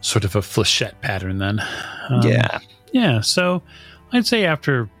 Sort of a flechette pattern then. Yeah, so I'd say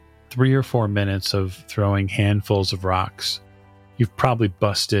after 3 or 4 minutes of throwing handfuls of rocks, you've probably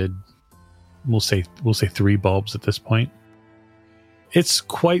busted, we'll say 3 bulbs at this point. It's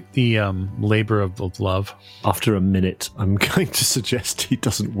quite the labor of love. After a minute, I'm going to suggest he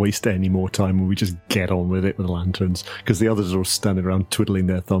doesn't waste any more time and we just get on with it with the lanterns, because the others are all standing around twiddling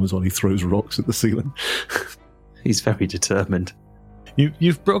their thumbs while he throws rocks at the ceiling. He's very determined.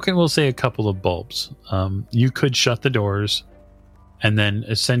 You've broken, we'll say, a couple of bulbs. You could shut the doors and then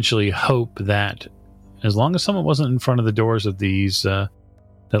essentially hope that as long as someone wasn't in front of the doors of these that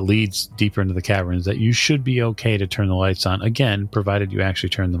leads deeper into the caverns, that you should be okay to turn the lights on, again, provided you actually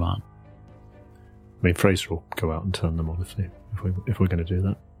turn them on. I mean, Fraser will go out and turn them on if we're going to do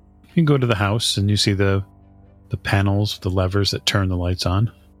that. You can go to the house and you see the panels, the levers that turn the lights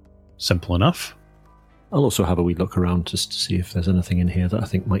on. Simple enough. I'll also have a wee look around just to see if there's anything in here that I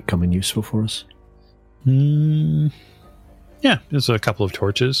think might come in useful for us. Yeah, there's a couple of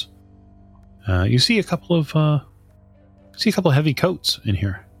torches. You see a couple of heavy coats in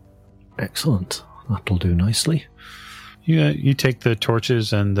here. Excellent. That'll do nicely. You take the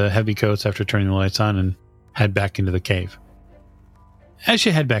torches and the heavy coats after turning the lights on and head back into the cave. As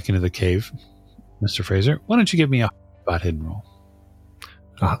you head back into the cave, Mr. Fraser, why don't you give me a spot hidden roll?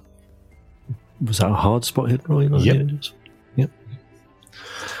 Was that a hard spot hidden roll? Yep.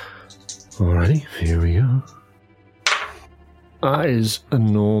 Alrighty, here we go. That is a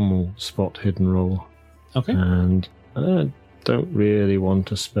normal spot hidden roll. Okay. And I don't really want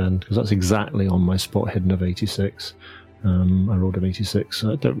to spend, because that's exactly on my spot hidden of 86. I rolled an 86,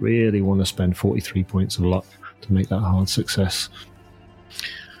 so I don't really want to spend 43 points of luck to make that hard success.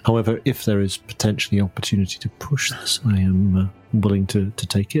 However, if there is potentially opportunity to push this, I am willing to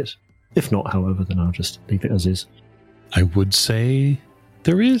take it. If not, however, then I'll just leave it as is. I would say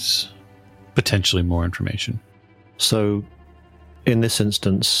there is potentially more information. So, in this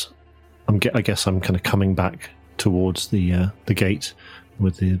instance, I guess I'm kind of coming back towards the gate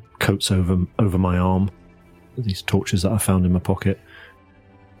with the coats over my arm, these torches that I found in my pocket.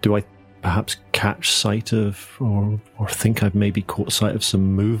 Do I perhaps catch sight of, or think I've maybe caught sight of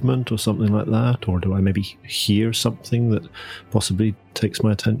some movement or something like that? Or do I maybe hear something that possibly takes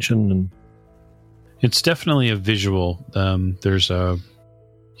my attention? And it's definitely a visual.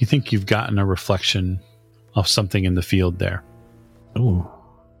 You think you've gotten a reflection of something in the field there. Oh,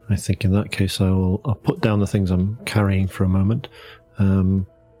 I think in that case I'll put down the things I'm carrying for a moment, and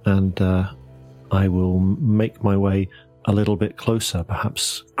I will make my way a little bit closer,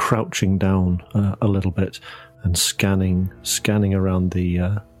 perhaps crouching down a little bit and scanning around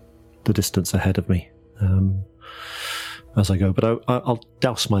the distance ahead of me as I go. But I'll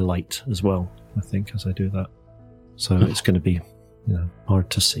douse my light as well, I think, as I do that. So it's going to be hard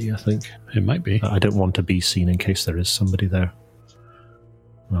to see, I think. It might be. I don't want to be seen in case there is somebody there.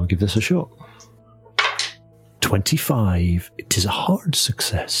 I'll give this a shot. 25. It is a hard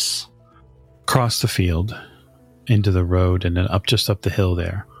success. Across the field, into the road, and then just up the hill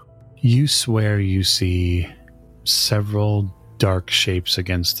there, you swear you see several dark shapes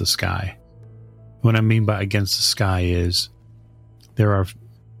against the sky. What I mean by against the sky is there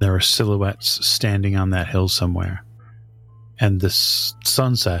are silhouettes standing on that hill somewhere. And the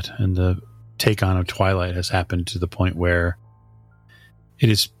sunset and the take on of twilight has happened to the point where it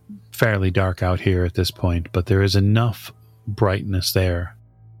is fairly dark out here at this point, but there is enough brightness there.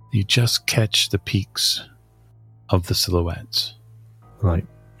 You just catch the peaks of the silhouettes. Right.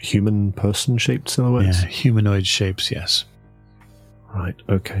 Human person-shaped silhouettes? Yeah, humanoid shapes, yes. Right,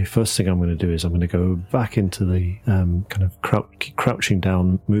 okay. First thing I'm going to do is I'm going to go back into the kind of crouching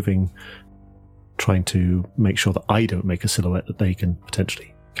down, moving, trying to make sure that I don't make a silhouette that they can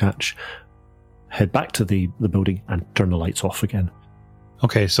potentially catch. Head back to the building and turn the lights off again.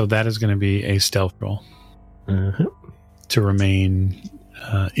 Okay, so that is going to be a stealth roll. Uh-huh. To remain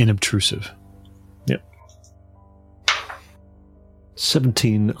inobtrusive. Yep.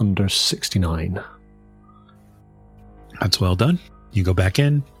 17 under 69. That's well done. You go back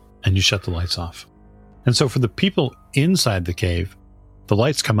in and you shut the lights off. And so for the people inside the cave, the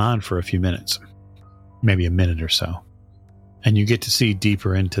lights come on for a few minutes, maybe a minute or so. And you get to see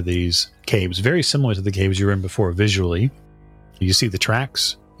deeper into these caves, very similar to the caves you were in before visually. You see the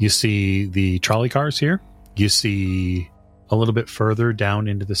tracks, you see the trolley cars here, you see a little bit further down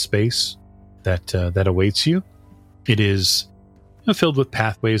into the space that awaits you. It is filled with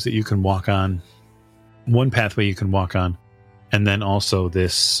pathways that you can walk on. One pathway you can walk on, and then also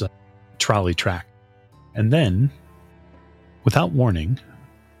this trolley track. And then, without warning,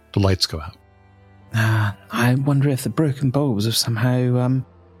 the lights go out. I wonder if the broken bulbs have somehow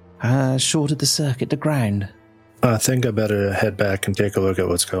shorted the circuit to ground. I think I better head back and take a look at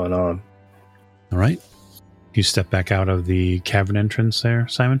what's going on. All right. You step back out of the cavern entrance there,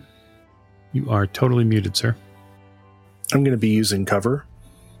 Simon. You are totally muted, sir. I'm going to be using cover.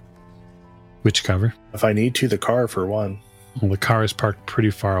 Which cover? If I need to, the car for one. Well, the car is parked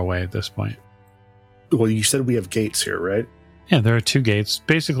pretty far away at this point. Well, you said we have gates here, right? Yeah, there are 2 gates.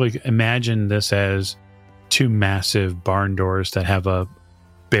 Basically, imagine this as 2 massive barn doors that have a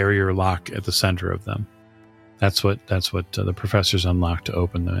barrier lock at the center of them. That's what the professor's unlocked to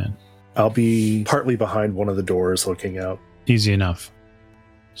open them in. I'll be partly behind one of the doors looking out. Easy enough.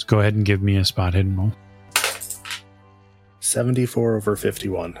 Just go ahead and give me a spot hidden roll. 74 over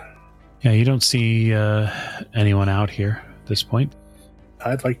 51. Yeah, you don't see anyone out here at this point.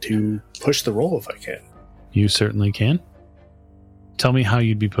 I'd like to push the roll if I can. You certainly can. Tell me how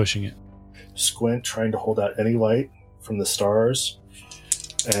you'd be pushing it. Squint, trying to hold out any light from the stars,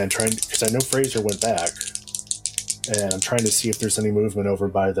 and trying because I know Fraser went back, and I'm trying to see if there's any movement over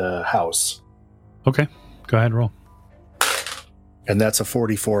by the house. Okay, go ahead and roll. And that's a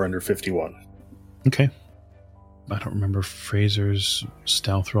 44 under 51. Okay. I don't remember Fraser's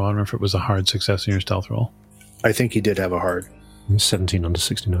stealth roll. I don't remember if it was a hard success in your stealth roll. I think he did have a hard. 17 under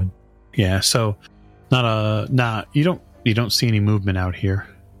 69. Yeah, so you don't see any movement out here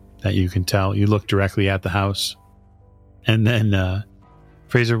that you can tell. You look directly at the house. And then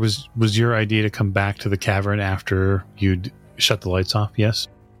Fraser, was your idea to come back to the cavern after you'd shut the lights off? Yes.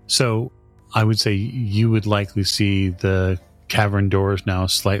 So I would say you would likely see the cavern doors now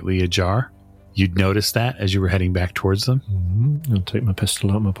slightly ajar. You'd notice that as you were heading back towards them. Mm-hmm. I'll take my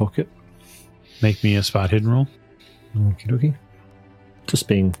pistol out of my pocket. Make me a spot hidden roll. Okie dokie. Just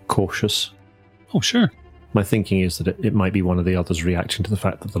being cautious. Oh, sure. My thinking is that it might be one of the others reacting to the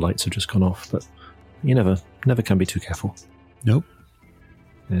fact that the lights have just gone off, but you never can be too careful. Nope.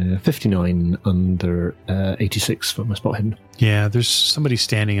 59 under 86 for my spot hidden. Yeah, there's somebody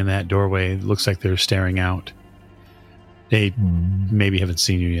standing in that doorway. It looks like they're staring out. They maybe haven't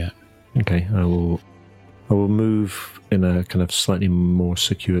seen you yet. Okay, I will move in a kind of slightly more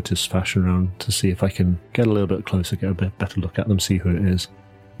circuitous fashion around to see if I can get a little bit closer, get a bit better look at them, see who it is.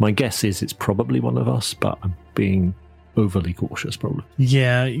 My guess is it's probably one of us, but I'm being overly cautious, probably.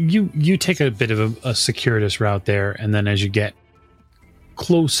 Yeah, you take a bit of a circuitous route there, and then as you get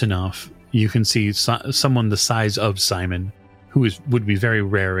close enough, you can see someone the size of Simon, who would be very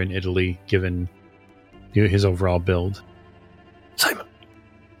rare in Italy, given his overall build.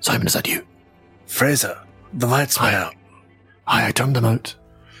 Simon, is that you? Fraser, the lights went out. I turned them out.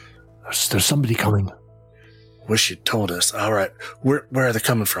 There's somebody coming. Wish you'd told us. All right, where are they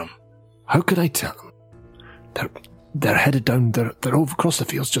coming from? How could I tell them? They're headed down. They're over across the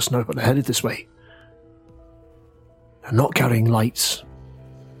fields just now, but they're headed this way. They're not carrying lights.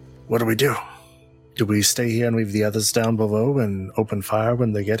 What do we do? Do we stay here and leave the others down below and open fire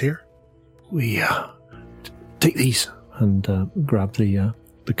when they get here? We take these and grab the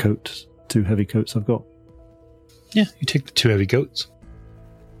coat, 2 heavy coats I've got. Yeah, you take the 2 heavy coats.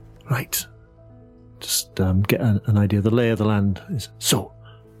 Right. Just get an idea. The lay of the land is, so,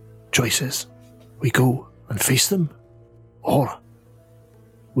 choices. We go and face them, or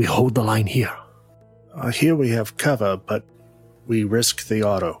we hold the line here. Here we have cover, but we risk the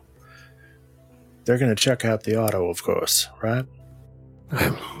auto. They're going to check out the auto, of course, right?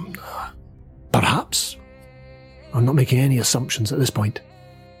 Perhaps. I'm not making any assumptions at this point.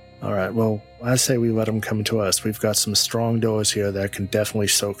 All right, well, I say we let them come to us. We've got some strong doors here that can definitely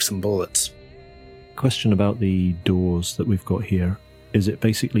soak some bullets. Question about the doors that we've got here. Is it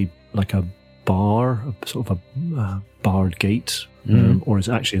basically like a bar, sort of a barred gate, or is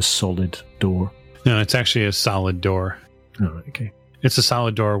it actually a solid door? No, it's actually a solid door. Oh, right, okay. It's a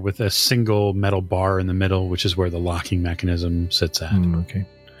solid door with a single metal bar in the middle, which is where the locking mechanism sits at. Okay.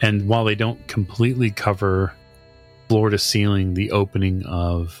 And while they don't completely cover floor to ceiling the opening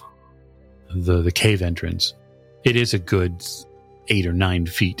of the cave entrance, it is a good 8 or 9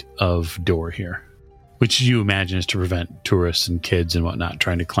 feet of door here, which you imagine is to prevent tourists and kids and whatnot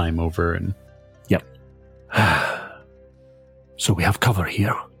trying to climb over. And yep. So we have cover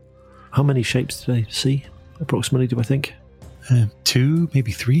here. How many shapes did I see? Approximately, do I think? 2,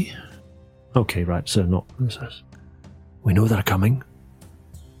 maybe 3. Okay, right. So not. We know they're coming.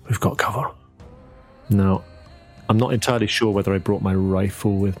 We've got cover. Now, I'm not entirely sure whether I brought my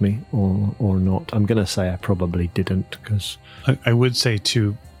rifle with me or not. I'm going to say I probably didn't, because I would say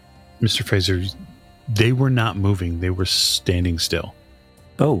to Mr. Fraser, they were not moving; they were standing still.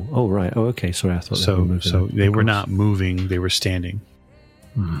 Oh, right. Oh, okay. Sorry, I thought they were moving. So they were not moving; they were standing.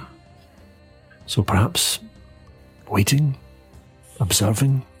 So perhaps waiting,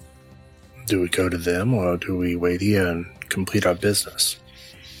 observing. Do we go to them, or do we wait here and complete our business?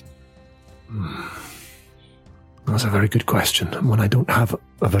 That's a very good question, and one I don't have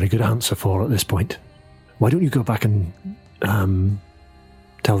a very good answer for at this point. Why don't you go back and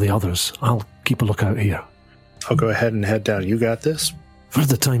tell the others? I'll keep a lookout here. I'll go ahead and head down. You got this? For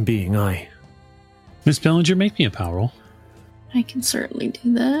the time being, aye. Miss Bellinger, make me a power roll. I can certainly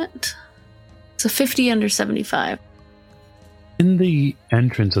do that. It's a 50 under 75. In the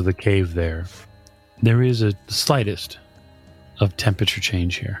entrance of the cave there is the slightest of temperature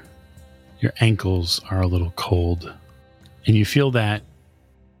change here. Your ankles are a little cold, and you feel that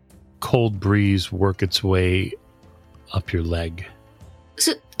cold breeze work its way up your leg.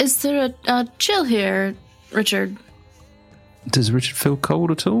 Is there a chill here, Richard? Does Richard feel cold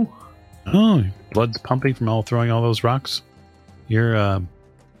at all? Oh, blood's pumping from throwing all those rocks. You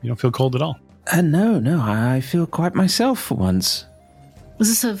don't feel cold at all. No, I feel quite myself for once. Is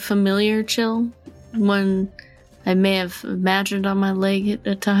this a familiar chill? One I may have imagined on my leg at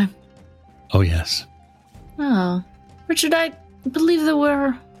a time? Oh, yes. Oh. Richard, I believe that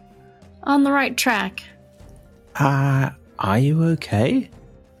we're on the right track. Are you okay?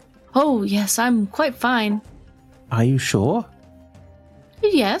 Oh, yes, I'm quite fine. Are you sure?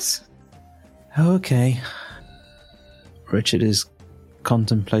 Yes. Okay. Richard is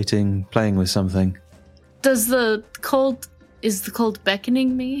contemplating playing with something. Is the cold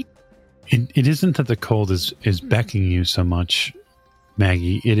beckoning me? It isn't that the cold is beckoning you so much,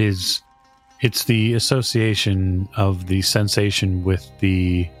 Maggie. It's the association of the sensation with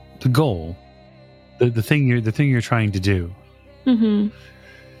the goal, the thing you're trying to do. Mm-hmm.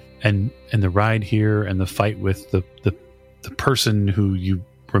 And the ride here and the fight with the person who you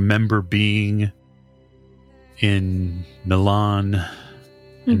remember being in Milan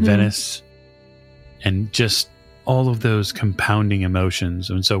and Venice, and just all of those compounding emotions.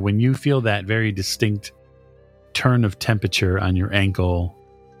 And so when you feel that very distinct turn of temperature on your ankle,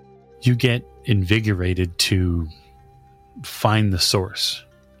 you get invigorated to find the source.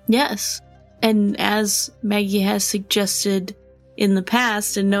 Yes. And as Maggie has suggested in the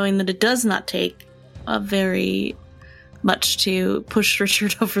past, and knowing that it does not take very much to push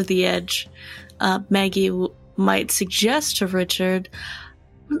Richard over the edge, Maggie might suggest to Richard,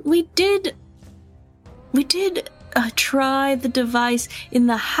 we did try the device in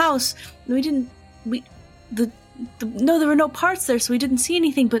the house. No, there were no parts there, so we didn't see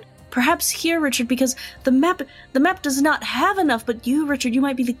anything, but perhaps here, Richard, because the map does not have enough, but you, Richard, you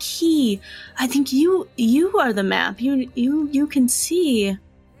might be the key. I think you are the map. You can see.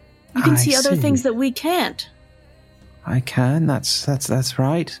 You can see other things that we can't. I can. That's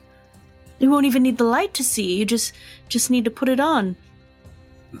right. You won't even need the light to see. You just need to put it on.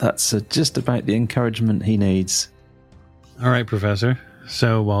 That's just about the encouragement he needs. All right, Professor.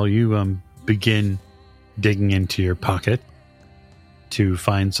 So while you begin digging into your pocket to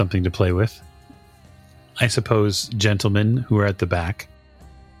find something to play with, I suppose, gentlemen who are at the back,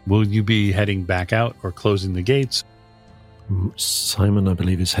 will you be heading back out or closing the gates? Simon, I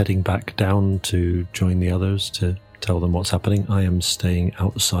believe, is heading back down to join the others to tell them what's happening. I am staying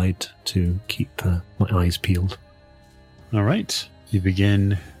outside to keep my eyes peeled. All right. You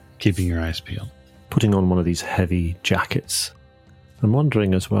begin keeping your eyes peeled. Putting on one of these heavy jackets. I'm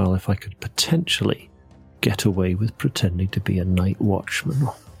wondering as well if I could potentially get away with pretending to be a night watchman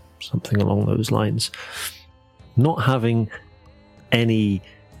or something along those lines. Not having any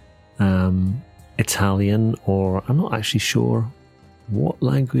Italian, or I'm not actually sure what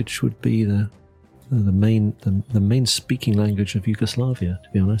language would be the main speaking language of Yugoslavia, to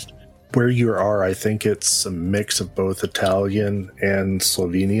be honest. Where you are, I think it's a mix of both Italian and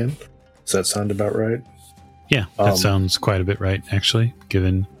Slovenian. Does that sound about right? Yeah, that sounds quite a bit right, actually,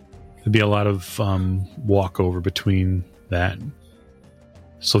 given there'd be a lot of walkover between that.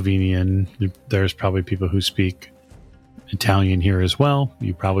 Slovenian, there's probably people who speak Italian here as well.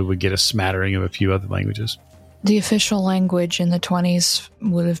 You probably would get a smattering of a few other languages. The official language in the 20s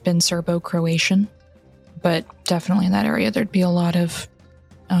would have been Serbo-Croatian, but definitely in that area there'd be a lot of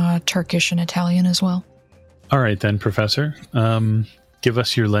Turkish and Italian as well. All right then, Professor. Give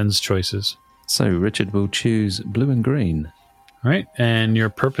us your lens choices. So Richard will choose blue and green. All right, and your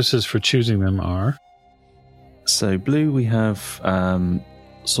purposes for choosing them are? So blue, we have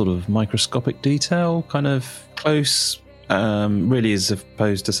sort of microscopic detail, kind of close, really as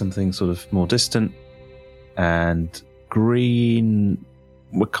opposed to something sort of more distant. And green,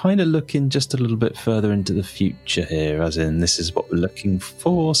 we're kind of looking just a little bit further into the future here, as in this is what we're looking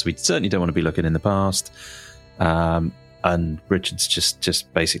for. So we certainly don't want to be looking in the past. And Richard's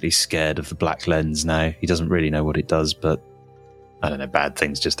just basically scared of the black lens now. He doesn't really know what it does, but I don't know, bad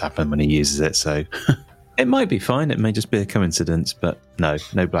things just happen when he uses it. So it might be fine. It may just be a coincidence, but no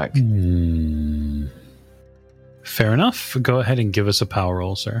black. Fair enough. Go ahead and give us a power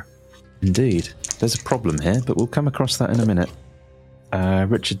roll, sir. Indeed. There's a problem here, but we'll come across that in a minute.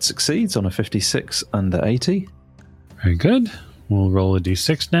 Richard succeeds on a 56 under 80. Very good. We'll roll a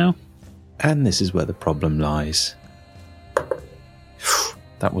d6 now. And this is where the problem lies.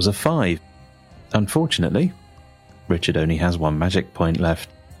 That was a 5. Unfortunately, Richard only has 1 magic point left.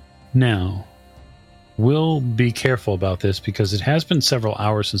 Now, we'll be careful about this because it has been several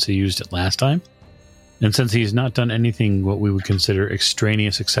hours since he used it last time. And since he's not done anything what we would consider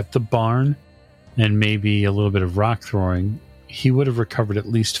extraneous except the barn and maybe a little bit of rock throwing, he would have recovered at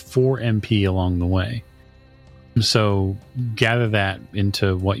least 4 MP along the way. So gather that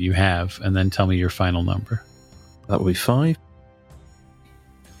into what you have and then tell me your final number. That would be 5?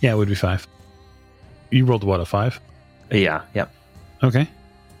 Yeah, it would be 5. You rolled what, a 5? Yeah, yep. Okay.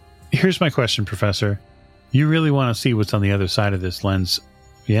 Here's my question, Professor. You really want to see what's on the other side of this lens,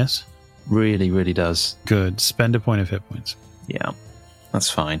 yes? Really, really does. Good. Spend a point of hit points. Yeah, that's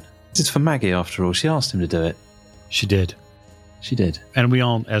fine. It's for Maggie, after all. She asked him to do it. She did. She did.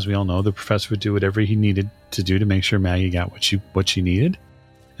 And as we all know, the professor would do whatever he needed to do to make sure Maggie got what she needed.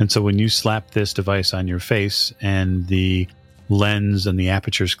 And so when you slap this device on your face and the lens and the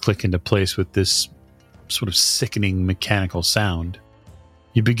apertures click into place with this sort of sickening mechanical sound,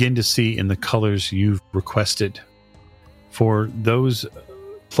 you begin to see in the colors you've requested. For those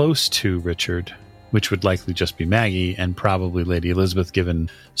close to Richard, which would likely just be Maggie and probably Lady Elizabeth, given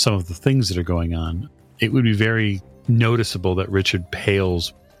some of the things that are going on, it would be very noticeable that Richard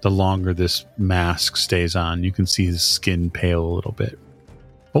pales the longer this mask stays on. You can see his skin pale a little bit.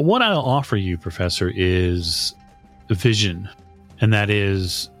 But what I'll offer you, Professor, is vision, and that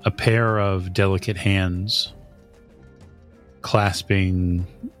is a pair of delicate hands clasping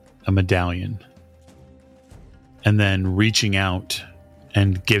a medallion and then reaching out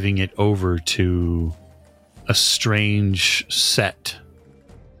and giving it over to a strange set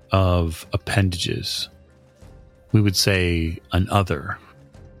of appendages. We would say an other.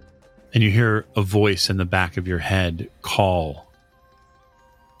 And you hear a voice in the back of your head call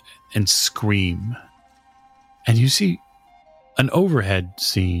and scream. And you see an overhead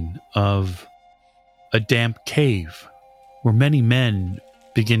scene of a damp cave where many men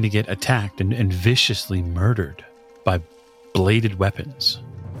begin to get attacked and viciously murdered by bladed weapons.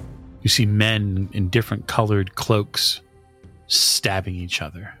 You see men in different colored cloaks stabbing each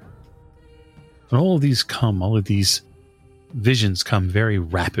other. And all of these visions come very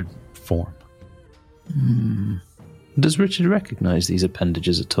rapid form. Does Richard recognize these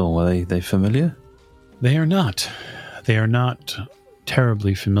appendages at all? Are they familiar? They are not. They are not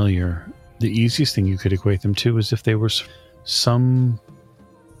terribly familiar. The easiest thing you could equate them to is if they were some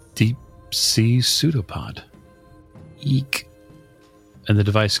deep sea pseudopod. Eek. And the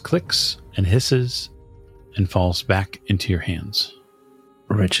device clicks and hisses and falls back into your hands.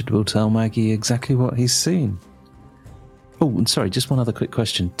 Richard will tell Maggie exactly what he's seen. Oh, and sorry, just one other quick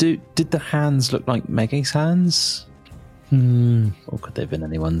question. Did the hands look like Maggie's hands? Or could they have been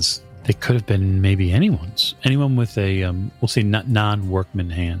anyone's? They could have been maybe anyone's. Anyone with a, we'll say, non-workman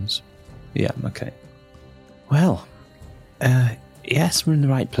hands. Yeah, okay. Well, yes, we're in the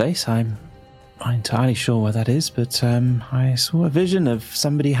right place. I'm not entirely sure where that is, but I saw a vision of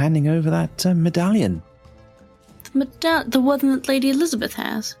somebody handing over that medallion. The one that Lady Elizabeth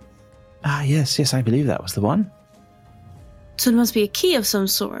has. Ah, yes, I believe that was the one. So it must be a key of some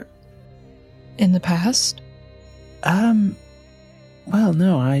sort. In the past? Well,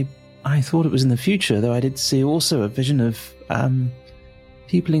 no, I thought it was in the future, though I did see also a vision of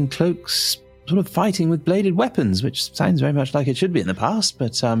people in cloaks sort of fighting with bladed weapons, which sounds very much like it should be in the past,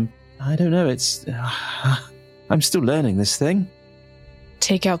 but I don't know, it's... I'm still learning this thing.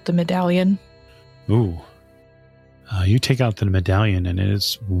 Take out the medallion. Ooh. You take out the medallion and it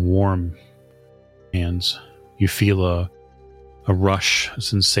is warm hands. You feel a rush, a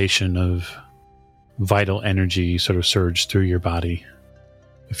sensation of vital energy sort of surge through your body.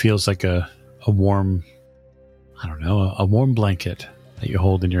 It feels like a warm, a warm blanket that you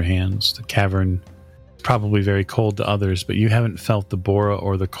hold in your hands. The cavern is probably very cold to others, but you haven't felt the bora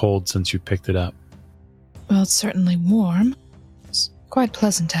or the cold since you picked it up. Well, it's certainly warm. It's quite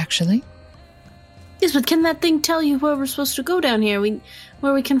pleasant, actually. Yes, but can that thing tell you where we're supposed to go down here?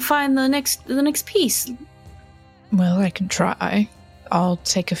 Where we can find the next piece? Well, I can try. I'll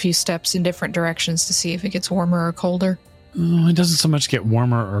take a few steps in different directions to see if it gets warmer or colder. Oh, it doesn't so much get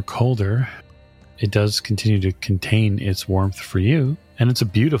warmer or colder. It does continue to contain its warmth for you, and it's a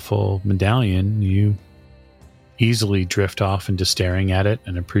beautiful medallion. You easily drift off into staring at it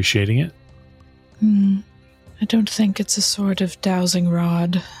and appreciating it. I don't think it's a sort of dowsing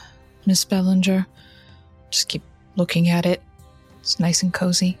rod, Miss Bellinger. Just keep looking at it. It's nice and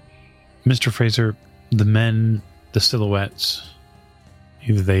cozy. Mr. Fraser, the men, the silhouettes,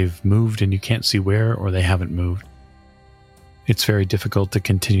 either they've moved and you can't see where, or they haven't moved. It's very difficult to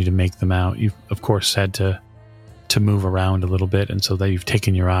continue to make them out. You've, of course, had to move around a little bit, and so that you've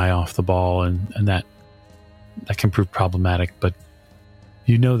taken your eye off the ball, and that can prove problematic, but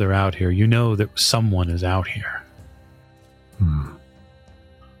you know they're out here. You know that someone is out here.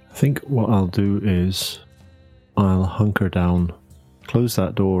 I think what I'll do is I'll hunker down, close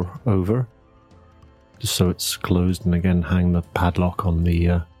that door over, just so it's closed, and again hang the padlock on the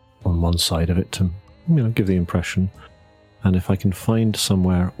on one side of it to give the impression. And if I can find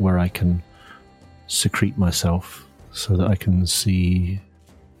somewhere where I can secrete myself so that I can see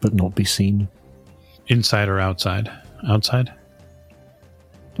but not be seen. Inside or outside? Outside?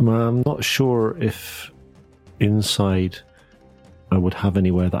 I'm not sure if inside I would have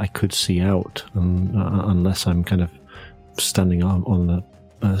anywhere that I could see out, unless I'm kind of standing on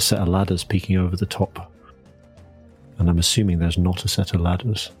a set of ladders peeking over the top. And I'm assuming there's not a set of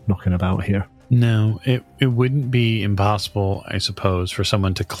ladders knocking about here. No, it wouldn't be impossible, I suppose, for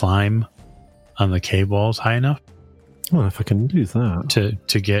someone to climb on the cave walls high enough. Well, if I can do that.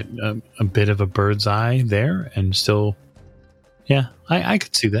 To get a bit of a bird's eye there and still... Yeah, I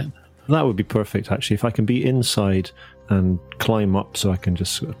could see that. That would be perfect, actually. If I can be inside and climb up so I can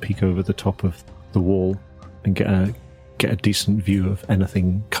just sort of peek over the top of the wall and get a decent view of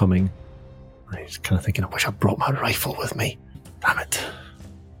anything coming. I'm just kind of thinking, I wish I brought my rifle with me. Damn it.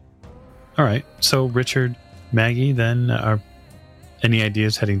 All right, so Richard, Maggie, then are any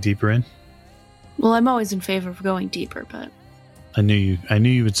ideas heading deeper in? Well, I'm always in favor of going deeper, but I knew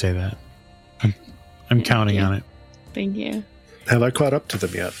you would say that. I'm counting on it. Thank you. Have I caught up to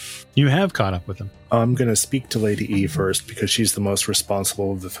them yet? You have caught up with them. I'm going to speak to Lady E first because she's the most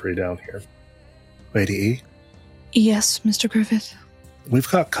responsible of the three down here. Lady E? Yes, Mr. Griffith? We've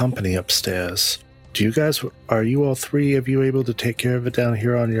got company upstairs. Are you all three of you able to take care of it down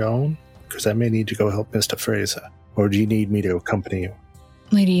here on your own? Because I may need to go help Mr. Fraser. Or do you need me to accompany you?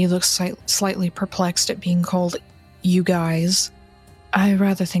 Lady E looks slightly perplexed at being called you guys. I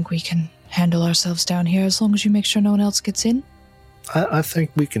rather think we can handle ourselves down here as long as you make sure no one else gets in. I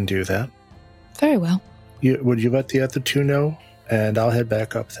think we can do that. Very well. Would you let the other two know? And I'll head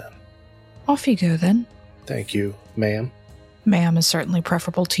back up then. Off you go then. Thank you, ma'am. Ma'am is certainly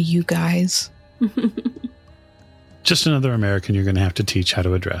preferable to you guys. Just another American you're going to have to teach how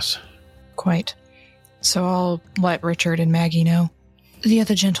to address. Quite. So I'll let Richard and Maggie know. The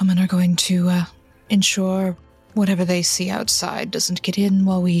other gentlemen are going to ensure whatever they see outside doesn't get in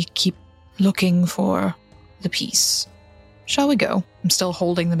while we keep looking for the piece. Shall we go? I'm still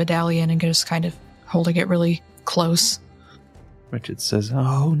holding the medallion and just kind of holding it really close. Richard says,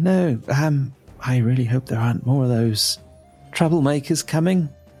 "Oh no, I really hope there aren't more of those troublemakers coming.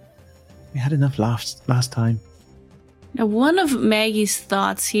 We had enough laughs last time." Now, one of Maggie's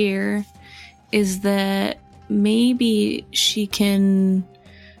thoughts here is that maybe she can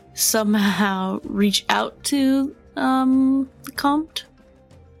somehow reach out to the Comte.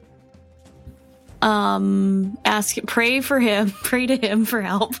 Pray to him for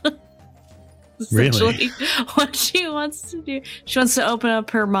help. Really? What she wants to do. She wants to open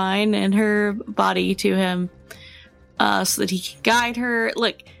up her mind and her body to him so that he can guide her.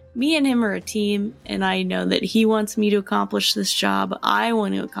 Look, me and him are a team, and I know that he wants me to accomplish this job. I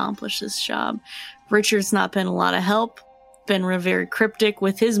want to accomplish this job. Richard's not been a lot of help, been very cryptic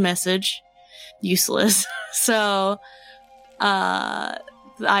with his message. Useless. So,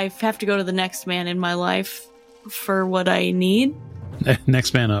 I have to go to the next man in my life for what I need.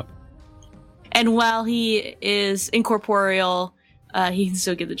 Next man up. And while he is incorporeal, he can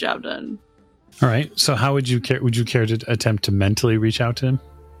still get the job done. All right. So how would you care to attempt to mentally reach out to him?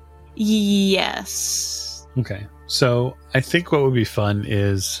 Yes. Okay. So I think what would be fun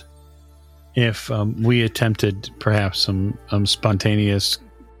is if we attempted perhaps some spontaneous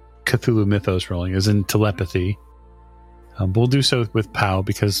Cthulhu mythos rolling, as in telepathy. We'll do so with POW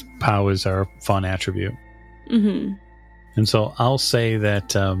because POW is our fun attribute. Mm-hmm. And so I'll say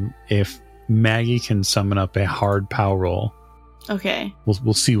that if Maggie can summon up a hard POW roll, okay,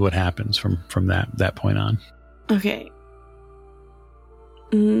 we'll see what happens from that point on. Okay.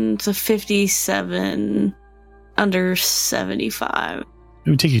 It's a 57 under 75. It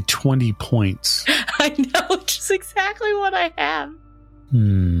would take you 20 points. I know, which is exactly what I have.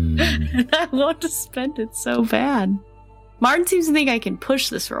 And I want to spend it so bad. Martin seems to think I can push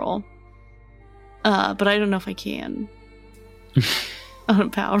this roll. But I don't know if I can. On a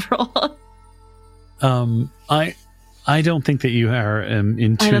power roll. I don't think that you are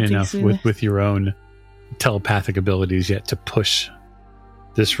in tune enough with your own telepathic abilities yet to push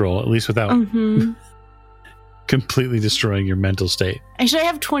this roll, at least without completely destroying your mental state. Actually, I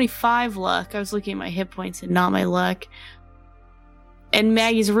have 25 luck. I was looking at my hit points and not my luck. And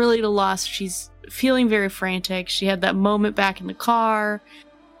Maggie's really at a loss. She's feeling very frantic. She had that moment back in the car.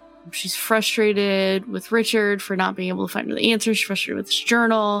 She's frustrated with Richard for not being able to find her the answer. She's frustrated with this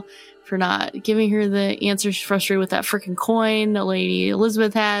journal for not giving her the answer. She's frustrated with that freaking coin that Lady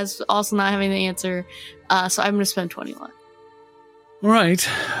Elizabeth has, also not having the answer. So I'm going to spend 20 luck. All right.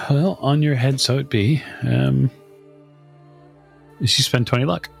 Well, on your head, so it be. You spend 20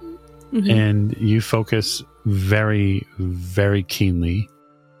 luck. And you focus very, very keenly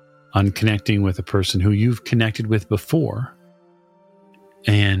on connecting with a person who you've connected with before.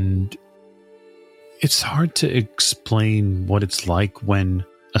 And it's hard to explain what it's like when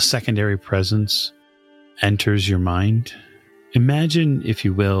a secondary presence enters your mind. Imagine, if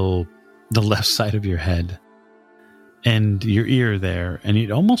you will, the left side of your head and your ear there, and it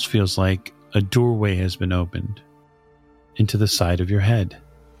almost feels like a doorway has been opened into the side of your head.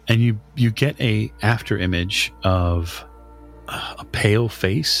 And you get a after image of a pale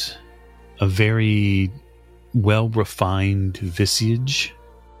face, a very well-refined visage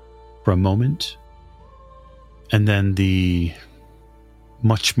for a moment, and then the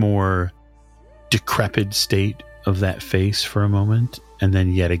much more decrepit state of that face for a moment, and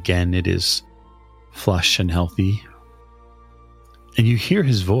then yet again it is flush and healthy. And you hear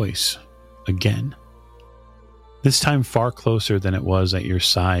his voice again. This time far closer than it was at your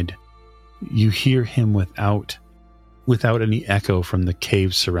side. You hear him without any echo from the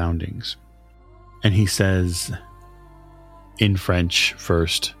cave surroundings. And he says, in French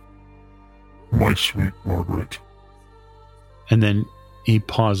first, "My sweet Margaret." And then he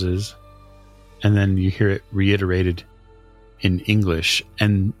pauses, and then you hear it reiterated in English.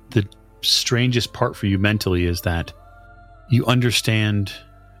 And the strangest part for you mentally is that you understand,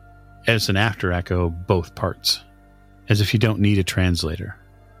 as an after echo, both parts, as if you don't need a translator.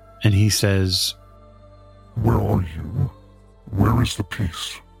 And he says, "Where are you? Where is the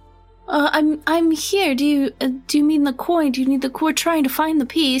piece?" I'm here. Do you mean the coin? Do you need the coin? We're trying to find the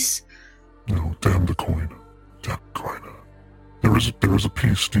piece. No, damn the coin. Damn the coin. There is a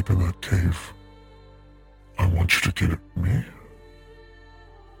piece deep in that cave. I want you to get it for me.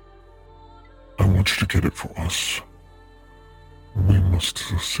 I want you to get it for us. We must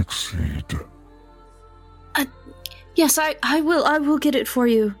succeed. Yes, I will get it for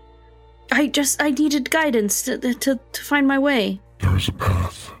you. I needed guidance to find my way. There is a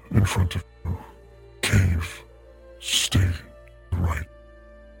path in front of you. Cave. Stay right.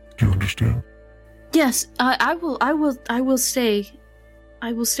 Do you understand? Yes, I will stay.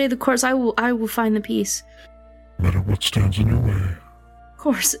 I will stay the course. I will find the piece. No matter what stands in your way. Of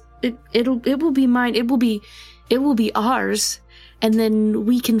course, it will be mine. It will be ours, and then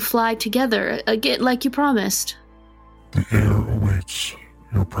we can fly together again, like you promised. The air awaits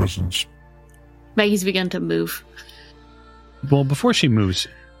your presence. Maggie's begun to move. well, before she moves,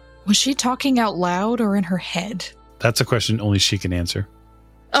 Was she talking out loud or in her head? that's a question only she can answer.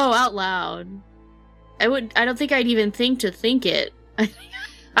 Oh, out loud. I don't think I'd even think to think it.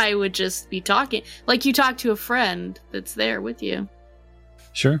 I would just be talking like you talk to a friend that's there with you.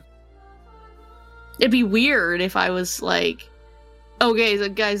 Sure. It'd be weird if I was like, okay, the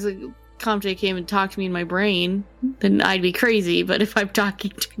guys, Comte came and talked to me in my brain, then I'd be crazy. But if I'm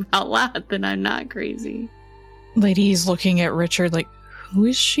talking to him out loud, then I'm not crazy. Lady's looking at Richard like, who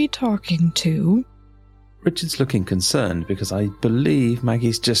is she talking to? Richard's looking concerned because I believe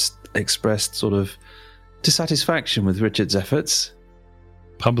Maggie's just expressed sort of dissatisfaction with Richard's efforts.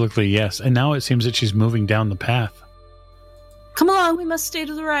 Publicly, yes. And now it seems that she's moving down the path. Come along, we must stay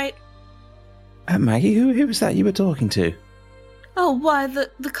to the right. Maggie, who was that you were talking to? Oh, why,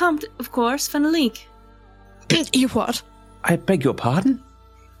 the Comte, of course, Fenelique. You what? I beg your pardon?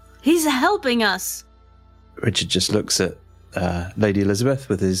 He's helping us. Richard just looks at Lady Elizabeth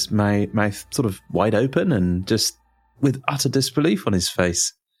with his mouth sort of wide open and just with utter disbelief on his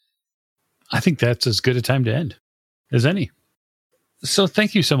face. I think that's as good a time to end as any. So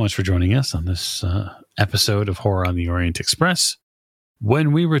thank you so much for joining us on this episode of Horror on the Orient Express.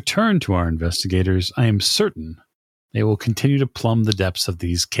 When we return to our investigators, I am certain they will continue to plumb the depths of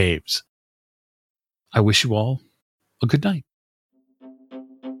these caves. I wish you all a good night.